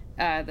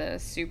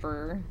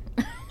super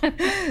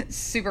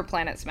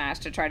planet smash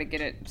to try to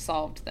get it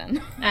solved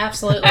then.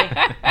 Absolutely.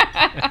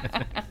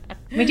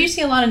 We do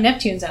see a lot of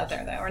Neptunes out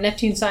there, though, or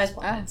Neptune-sized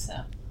planets. So.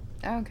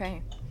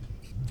 Okay.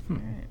 All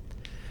right.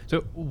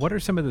 So what are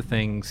some of the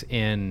things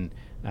in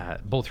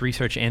both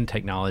research and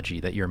technology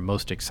that you're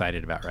most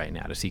excited about right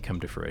now to see come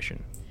to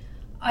fruition?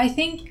 I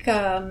think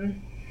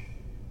from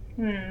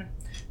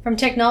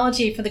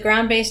technology, for the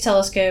ground-based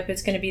telescope,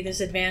 it's going to be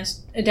this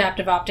advanced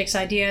adaptive optics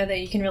idea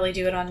that you can really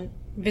do it on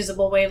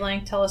visible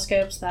wavelength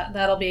telescopes.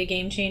 That'll be a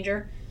game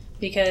changer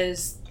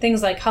because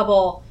things like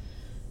Hubble,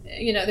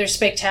 they're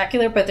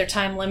spectacular, but they're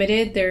time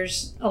limited.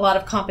 There's a lot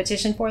of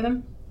competition for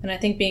them. And I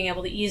think being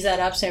able to ease that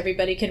up so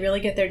everybody can really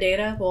get their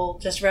data will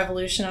just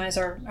revolutionize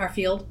our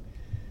field.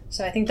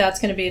 So I think that's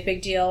going to be a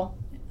big deal.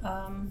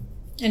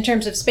 In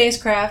terms of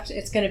spacecraft,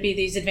 it's going to be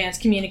these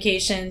advanced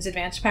communications,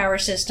 advanced power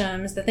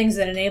systems, the things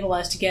that enable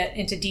us to get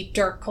into deep,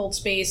 dark, cold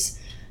space,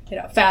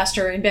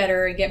 faster and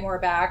better and get more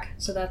back.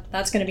 So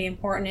that's going to be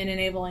important in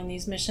enabling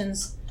these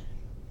missions.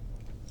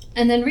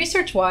 And then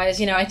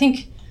research-wise, I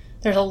think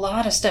there's a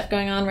lot of stuff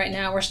going on right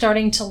now. We're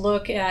starting to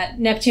look at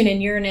Neptune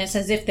and Uranus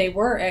as if they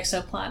were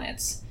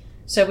exoplanets.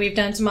 So we've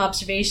done some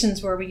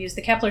observations where we use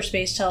the Kepler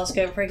Space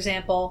Telescope, for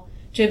example,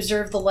 to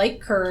observe the light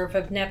curve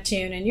of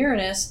Neptune and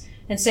Uranus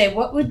and say,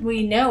 what would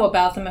we know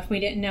about them if we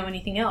didn't know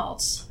anything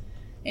else?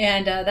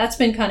 And that's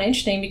been kind of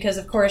interesting because,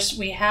 of course,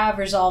 we have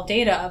resolved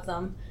data of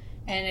them.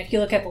 And if you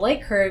look at the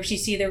light curves, you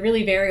see they're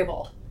really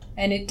variable.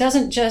 And it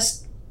doesn't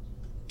just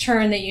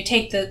turn that you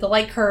take the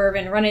light curve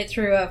and run it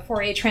through a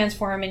Fourier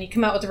transform and you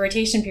come out with the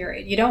rotation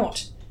period. You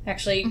don't.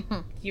 Actually,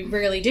 you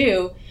rarely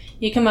do.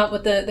 You come up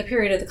with the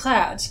period of the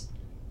clouds.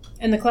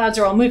 And the clouds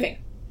are all moving.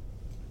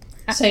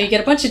 So you get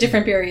a bunch of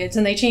different periods,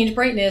 and they change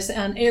brightness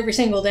on every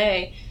single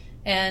day.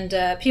 And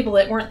people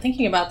that weren't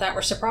thinking about that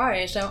were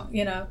surprised.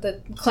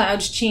 The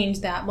clouds change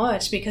that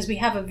much because we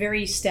have a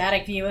very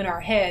static view in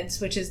our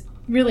heads, which is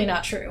really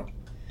not true.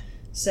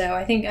 So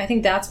I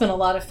think that's been a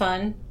lot of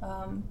fun,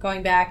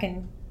 going back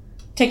and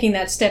taking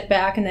that step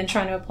back and then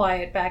trying to apply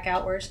it back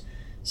outwards.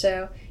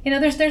 So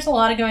there's a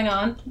lot of going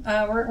on.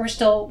 We're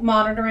still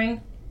monitoring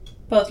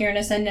both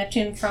Uranus and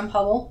Neptune from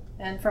Hubble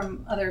and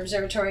from other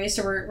observatories.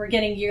 So we're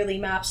getting yearly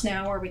maps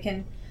now where we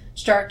can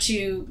start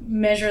to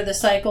measure the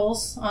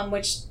cycles on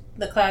which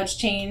the clouds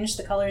change,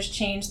 the colors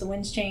change, the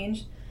winds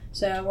change.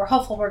 So we're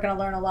hopeful we're going to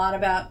learn a lot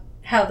about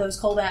how those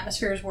cold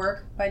atmospheres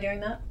work by doing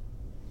that.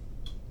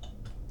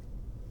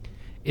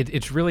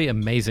 It's really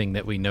amazing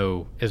that we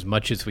know as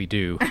much as we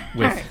do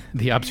with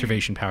the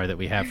observation power that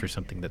we have for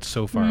something that's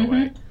so far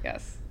away.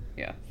 Yes,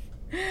 yeah.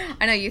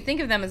 I know you think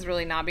of them as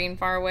really not being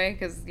far away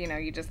because,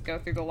 you just go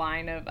through the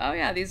line of, oh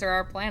yeah, these are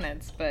our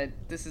planets, but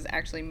this is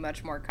actually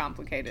much more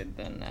complicated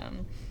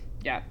than,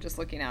 just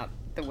looking out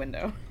the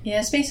window.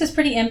 Yeah, space is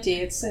pretty empty.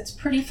 It's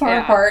pretty far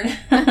apart.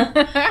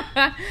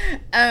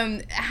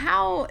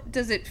 How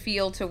does it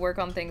feel to work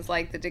on things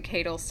like the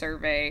Decadal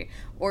Survey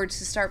or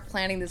to start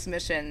planning these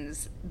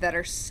missions that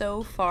are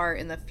so far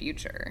in the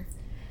future?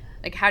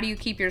 Like, how do you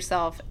keep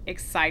yourself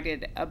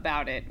excited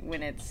about it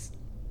when it's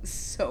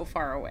so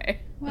far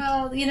away?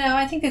 Well,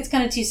 I think it's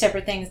kind of two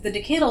separate things. The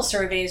decadal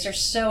surveys are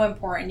so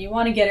important. You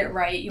want to get it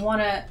right. You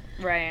want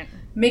to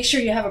make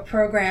sure you have a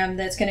program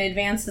that's going to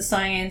advance the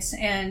science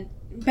and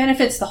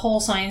benefits the whole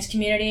science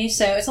community.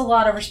 So it's a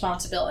lot of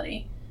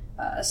responsibility.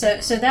 So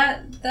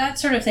that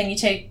sort of thing you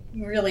take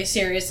really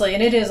seriously,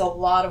 and it is a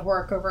lot of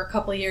work over a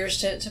couple of years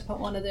to put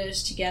one of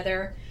those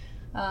together.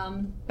 But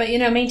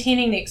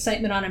maintaining the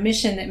excitement on a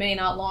mission that may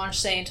not launch,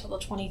 say, until the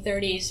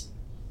 2030s.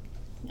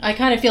 I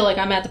kind of feel like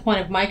I'm at the point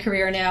of my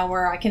career now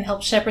where I can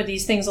help shepherd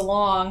these things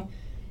along,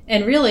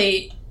 and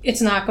really,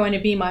 it's not going to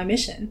be my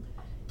mission.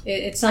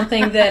 It's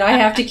something that I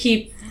have to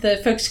keep the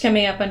folks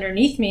coming up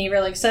underneath me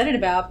really excited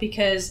about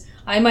because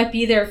I might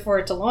be there for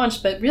it to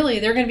launch, but really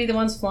they're going to be the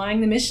ones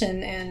flying the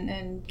mission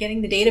and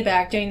getting the data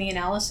back, doing the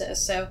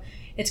analysis. So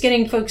it's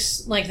getting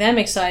folks like them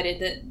excited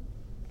that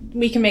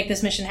we can make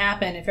this mission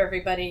happen if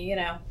everybody,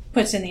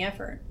 puts in the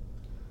effort.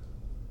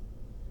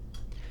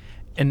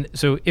 And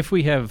so if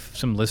we have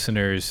some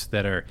listeners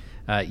that are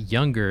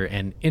younger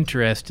and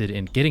interested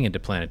in getting into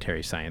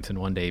planetary science and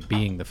one day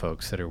being the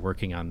folks that are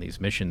working on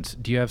these missions,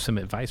 do you have some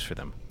advice for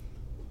them?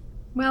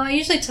 Well, I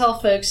usually tell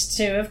folks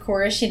to, of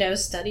course,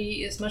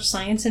 study as much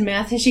science and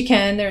math as you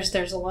can. There's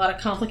a lot of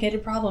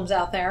complicated problems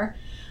out there.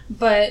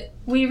 But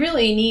we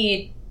really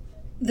need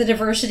the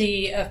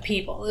diversity of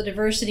people, the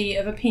diversity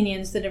of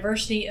opinions, the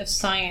diversity of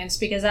science,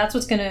 because that's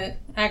what's going to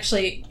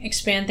actually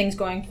expand things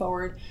going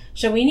forward.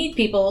 So we need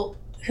people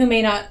who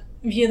may not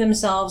view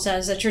themselves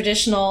as a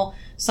traditional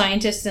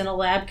scientist in a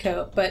lab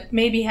coat, but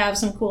maybe have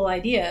some cool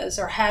ideas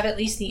or have at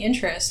least the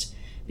interest,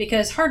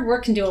 because hard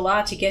work can do a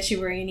lot to get you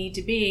where you need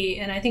to be.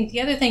 And I think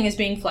the other thing is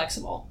being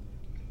flexible.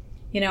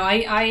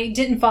 I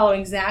didn't follow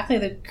exactly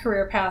the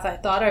career path I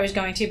thought I was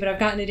going to, but I've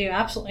gotten to do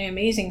absolutely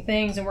amazing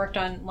things and worked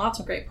on lots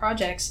of great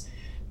projects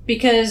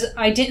because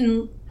I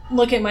didn't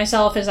look at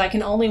myself as I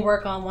can only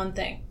work on one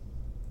thing.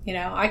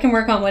 I can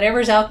work on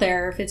whatever's out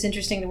there if it's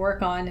interesting to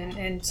work on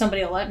and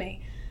somebody will let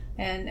me.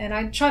 And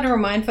I try to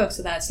remind folks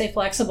of that, stay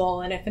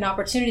flexible, and if an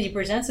opportunity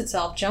presents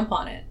itself, jump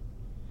on it.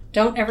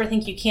 Don't ever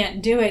think you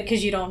can't do it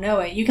because you don't know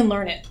it. You can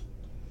learn it.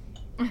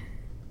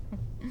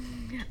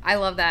 I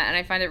love that, and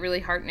I find it really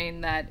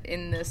heartening that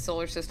in this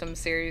solar system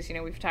series,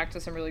 we've talked to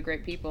some really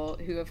great people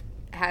who have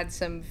had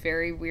some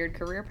very weird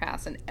career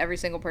paths, and every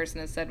single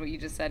person has said what you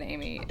just said,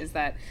 Amy, is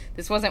that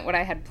this wasn't what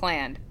I had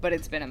planned, but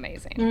it's been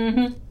amazing.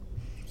 Mm-hmm.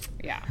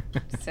 Yeah.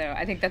 So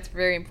I think that's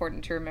very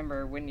important to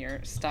remember when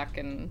you're stuck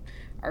and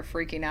are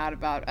freaking out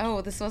about, oh,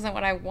 this wasn't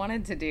what I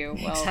wanted to do.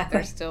 Well, exactly.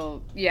 There's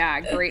still,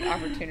 great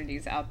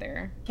opportunities out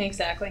there.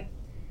 Exactly.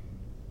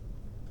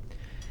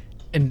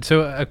 And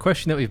so a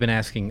question that we've been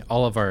asking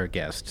all of our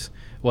guests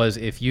was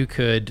if you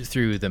could,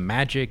 through the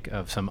magic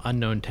of some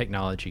unknown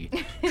technology,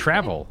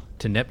 travel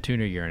to Neptune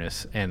or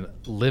Uranus and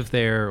live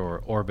there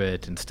or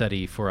orbit and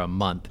study for a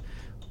month,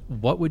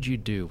 what would you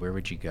do? Where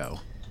would you go?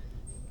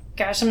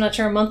 Gosh, I'm not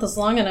sure a month is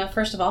long enough,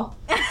 first of all.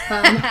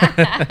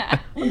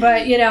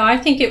 But, I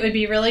think it would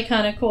be really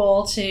kind of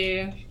cool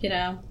to,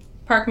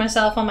 park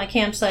myself on my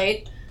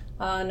campsite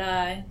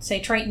on, say,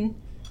 Triton,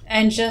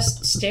 and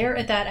just stare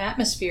at that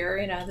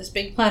atmosphere, this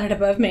big planet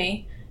above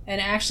me,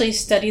 and actually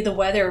study the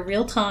weather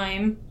real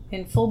time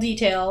in full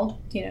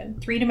detail,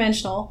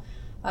 three-dimensional,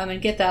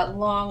 and get that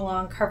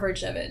long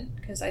coverage of it.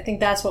 Because I think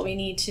that's what we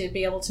need to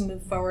be able to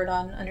move forward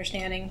on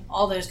understanding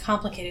all those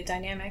complicated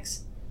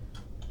dynamics.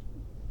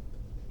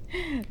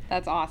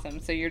 That's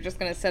awesome. So you're just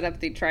going to set up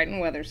the Triton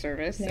Weather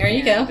Service. There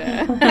you go.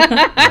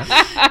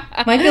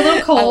 Might be a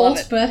little cold,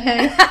 but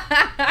hey.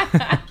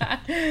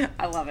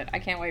 I love it. I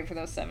can't wait for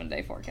those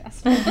 7-day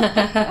forecasts.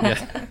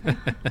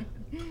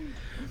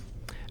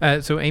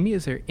 So, Amy,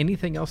 is there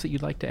anything else that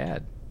you'd like to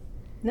add?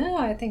 No,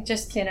 I think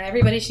just,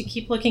 everybody should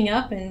keep looking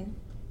up and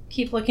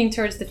keep looking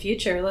towards the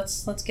future.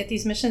 Let's get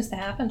these missions to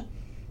happen.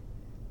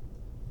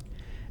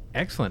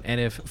 Excellent. And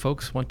if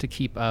folks want to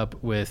keep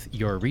up with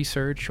your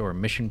research or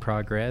mission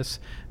progress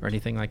or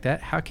anything like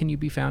that, how can you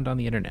be found on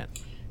the internet?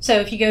 So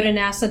if you go to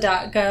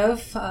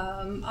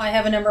nasa.gov, I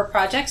have a number of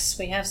projects.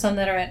 We have some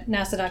that are at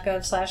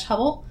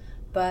nasa.gov/Hubble.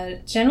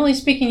 But generally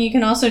speaking, you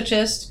can also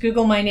just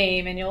Google my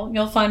name and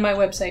you'll find my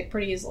website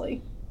pretty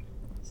easily.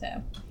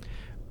 So.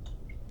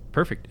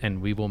 Perfect.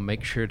 And we will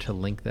make sure to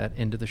link that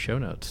into the show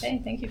notes.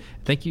 Okay, thank you.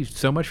 Thank you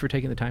so much for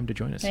taking the time to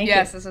join us. Thank you.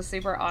 Yes, this was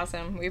super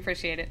awesome. We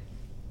appreciate it.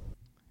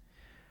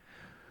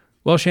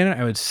 Well, Shannon,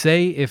 I would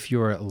say if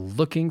you're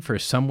looking for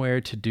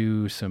somewhere to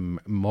do some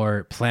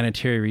more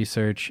planetary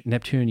research,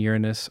 Neptune and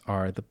Uranus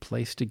are the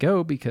place to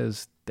go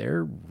because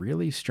they're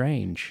really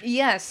strange.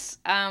 Yes.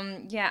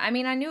 I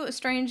mean, I knew it was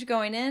strange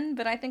going in,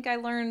 but I think I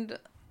learned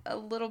a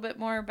little bit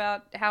more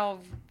about how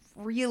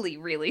really,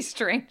 really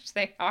strange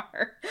they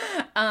are.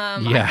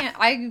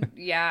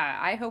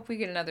 I hope we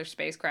get another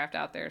spacecraft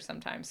out there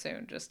sometime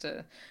soon just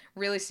to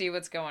really see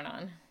what's going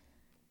on.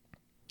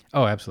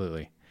 Oh,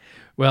 absolutely.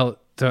 Well,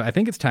 so I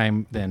think it's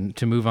time then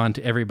to move on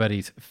to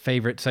everybody's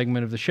favorite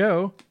segment of the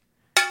show,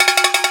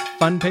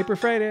 Fun Paper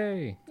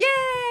Friday.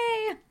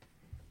 Yay!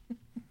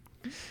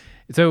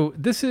 So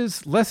this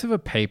is less of a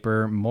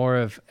paper, more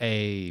of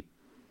a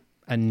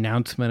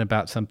announcement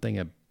about something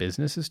a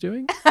business is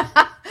doing.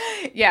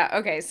 Yeah,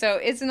 okay, so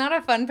it's not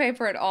a fun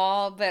paper at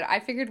all, but I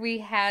figured we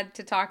had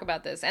to talk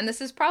about this. And this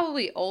is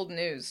probably old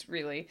news,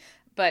 really,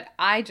 but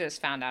I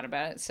just found out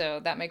about it, so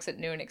that makes it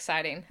new and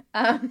exciting.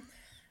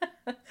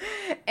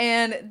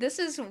 And this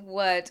is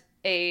what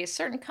a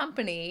certain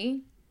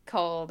company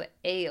called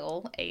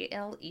ALE,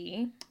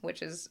 A-L-E,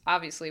 which is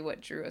obviously what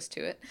drew us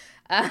to it,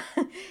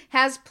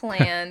 has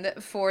planned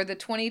for the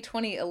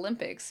 2020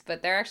 Olympics,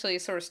 but they're actually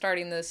sort of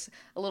starting this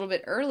a little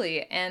bit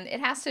early, and it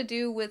has to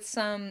do with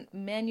some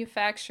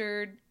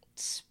manufactured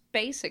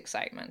space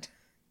excitement.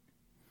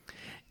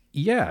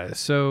 Yeah,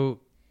 so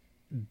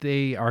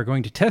they are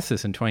going to test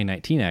this in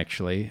 2019,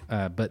 actually,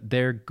 but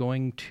they're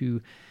going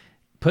to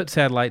put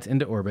satellites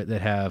into orbit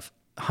that have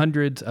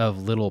hundreds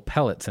of little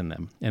pellets in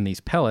them. And these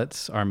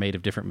pellets are made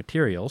of different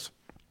materials.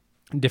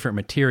 Different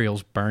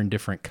materials burn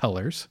different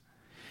colors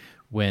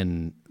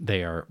when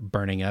they are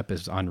burning up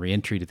as on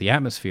reentry to the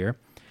atmosphere.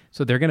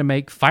 So they're going to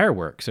make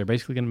fireworks. They're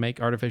basically going to make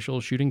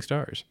artificial shooting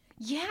stars.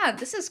 Yeah,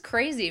 this is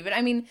crazy. But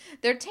I mean,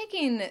 they're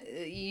taking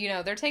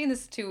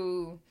this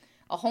to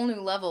a whole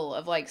new level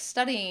of like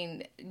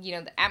studying,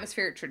 the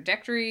atmospheric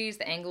trajectories,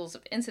 the angles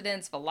of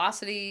incidence,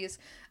 velocities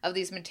of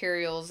these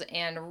materials,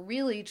 and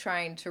really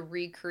trying to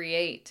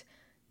recreate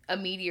a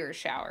meteor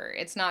shower.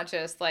 It's not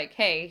just like,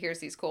 hey, here's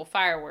these cool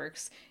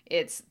fireworks.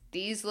 It's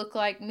these look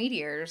like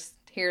meteors.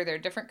 Here, they're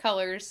different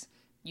colors.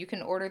 You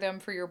can order them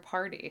for your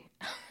party.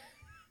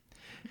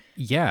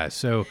 Yeah,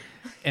 so,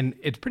 and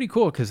it's pretty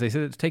cool because they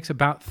said it takes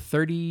about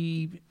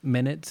 30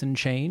 minutes and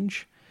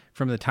change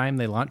from the time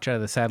they launch out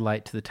of the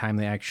satellite to the time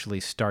they actually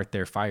start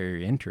their fire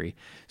entry.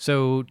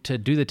 So to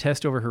do the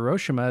test over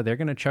Hiroshima, they're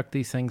going to chuck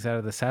these things out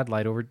of the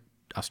satellite over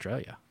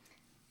Australia.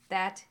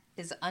 That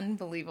is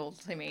unbelievable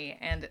to me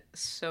and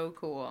so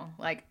cool.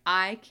 Like,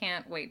 I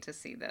can't wait to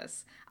see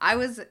this. I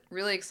was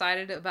really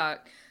excited about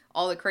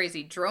all the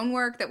crazy drone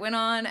work that went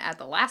on at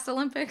the last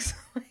Olympics.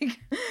 Like,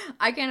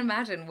 I can't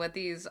imagine what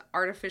these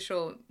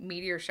artificial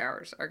meteor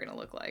showers are going to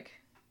look like.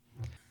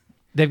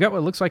 They've got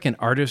what looks like an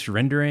artist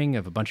rendering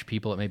of a bunch of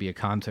people at maybe a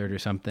concert or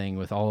something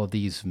with all of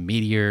these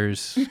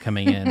meteors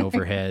coming in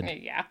overhead.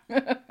 Yeah.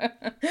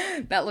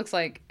 That looks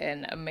like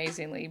an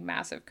amazingly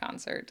massive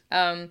concert.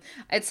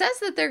 It says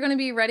that they're going to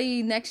be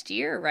ready next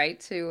year, right,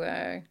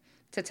 to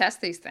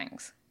test these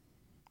things.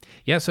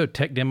 Yeah, so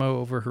tech demo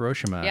over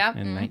Hiroshima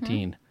in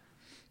 19.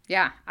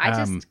 Yeah,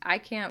 I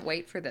can't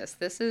wait for this.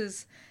 This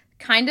is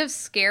kind of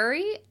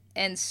scary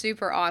and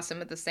super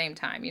awesome at the same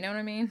time. You know what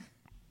I mean?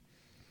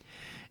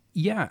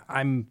 Yeah,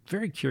 I'm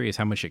very curious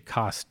how much it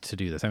costs to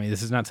do this. I mean,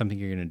 this is not something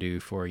you're going to do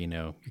for,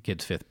 your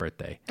kid's 5th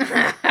birthday.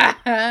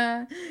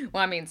 Well,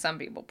 I mean, some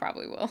people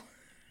probably will.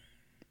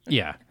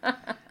 Yeah.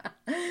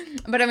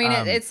 But I mean,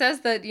 it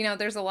says that,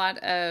 there's a lot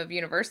of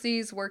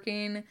universities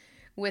working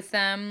with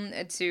them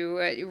to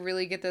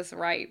really get this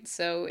right.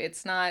 So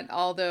it's not,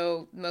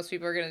 although most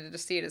people are going to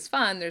just see it as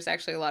fun, there's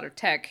actually a lot of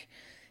tech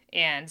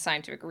and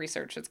scientific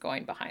research that's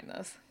going behind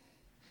this.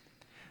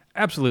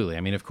 Absolutely.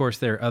 I mean, of course,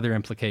 there are other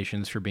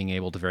implications for being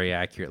able to very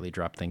accurately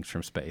drop things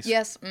from space.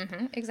 Yes,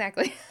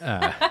 exactly.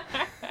 My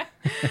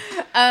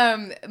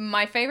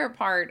favorite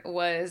part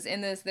was in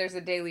this, there's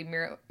a Daily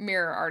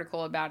Mirror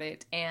article about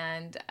it,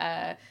 and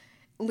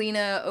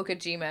Lena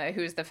Okajima,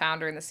 who's the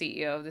founder and the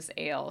CEO of this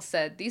AL,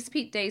 said, "These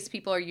days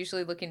people are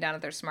usually looking down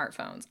at their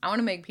smartphones. I want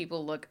to make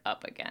people look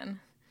up again."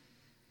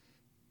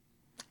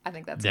 I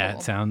think that's cool.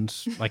 That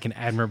sounds like an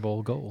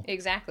admirable goal.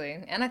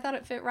 Exactly. And I thought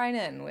it fit right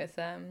in with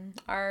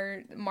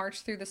our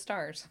March Through the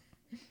Stars.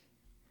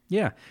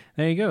 Yeah,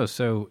 there you go.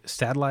 So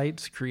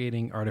satellites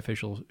creating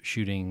artificial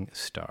shooting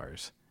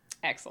stars.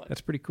 Excellent. That's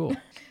pretty cool.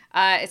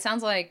 It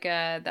sounds like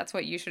that's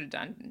what you should have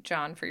done,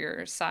 John, for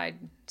your side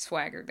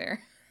swagger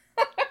there.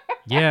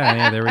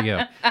 Yeah, there we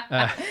go.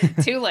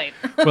 Too late.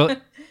 Well,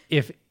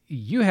 if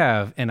you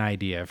have an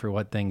idea for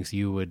what things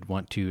you would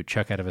want to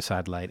chuck out of a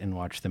satellite and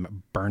watch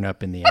them burn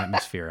up in the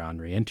atmosphere on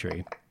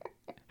reentry,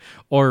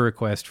 or a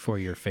request for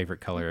your favorite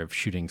color of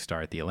shooting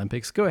star at the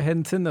Olympics, go ahead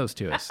and send those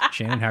to us.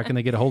 Shannon, how can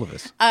they get a hold of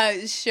us?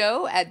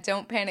 Show at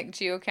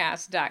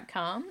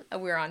don'tpanicgeocast.com.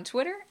 We're on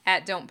Twitter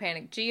at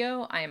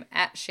don'tpanicgeo. I am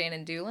at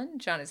Shannon Doolin.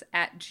 John is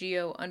at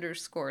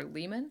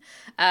geo_Lehman.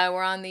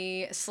 We're on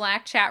the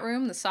Slack chat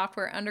room, the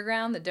Software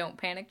Underground, the Don't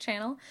Panic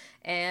channel.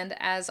 And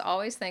as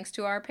always, thanks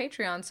to our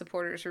Patreon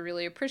supporters. We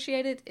really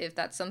appreciate it. If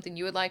that's something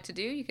you would like to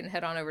do, you can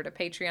head on over to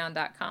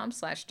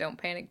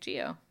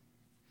patreon.com/don'tpanicgeo.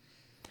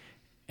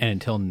 And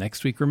until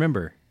next week,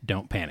 remember,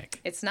 don't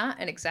panic. It's not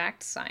an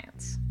exact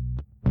science.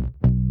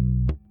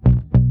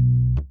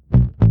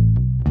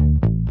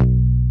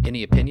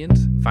 Any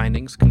opinions,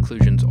 findings,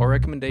 conclusions, or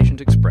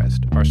recommendations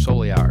expressed are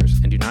solely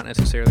ours and do not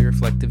necessarily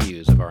reflect the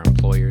views of our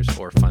employers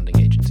or funding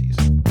agencies.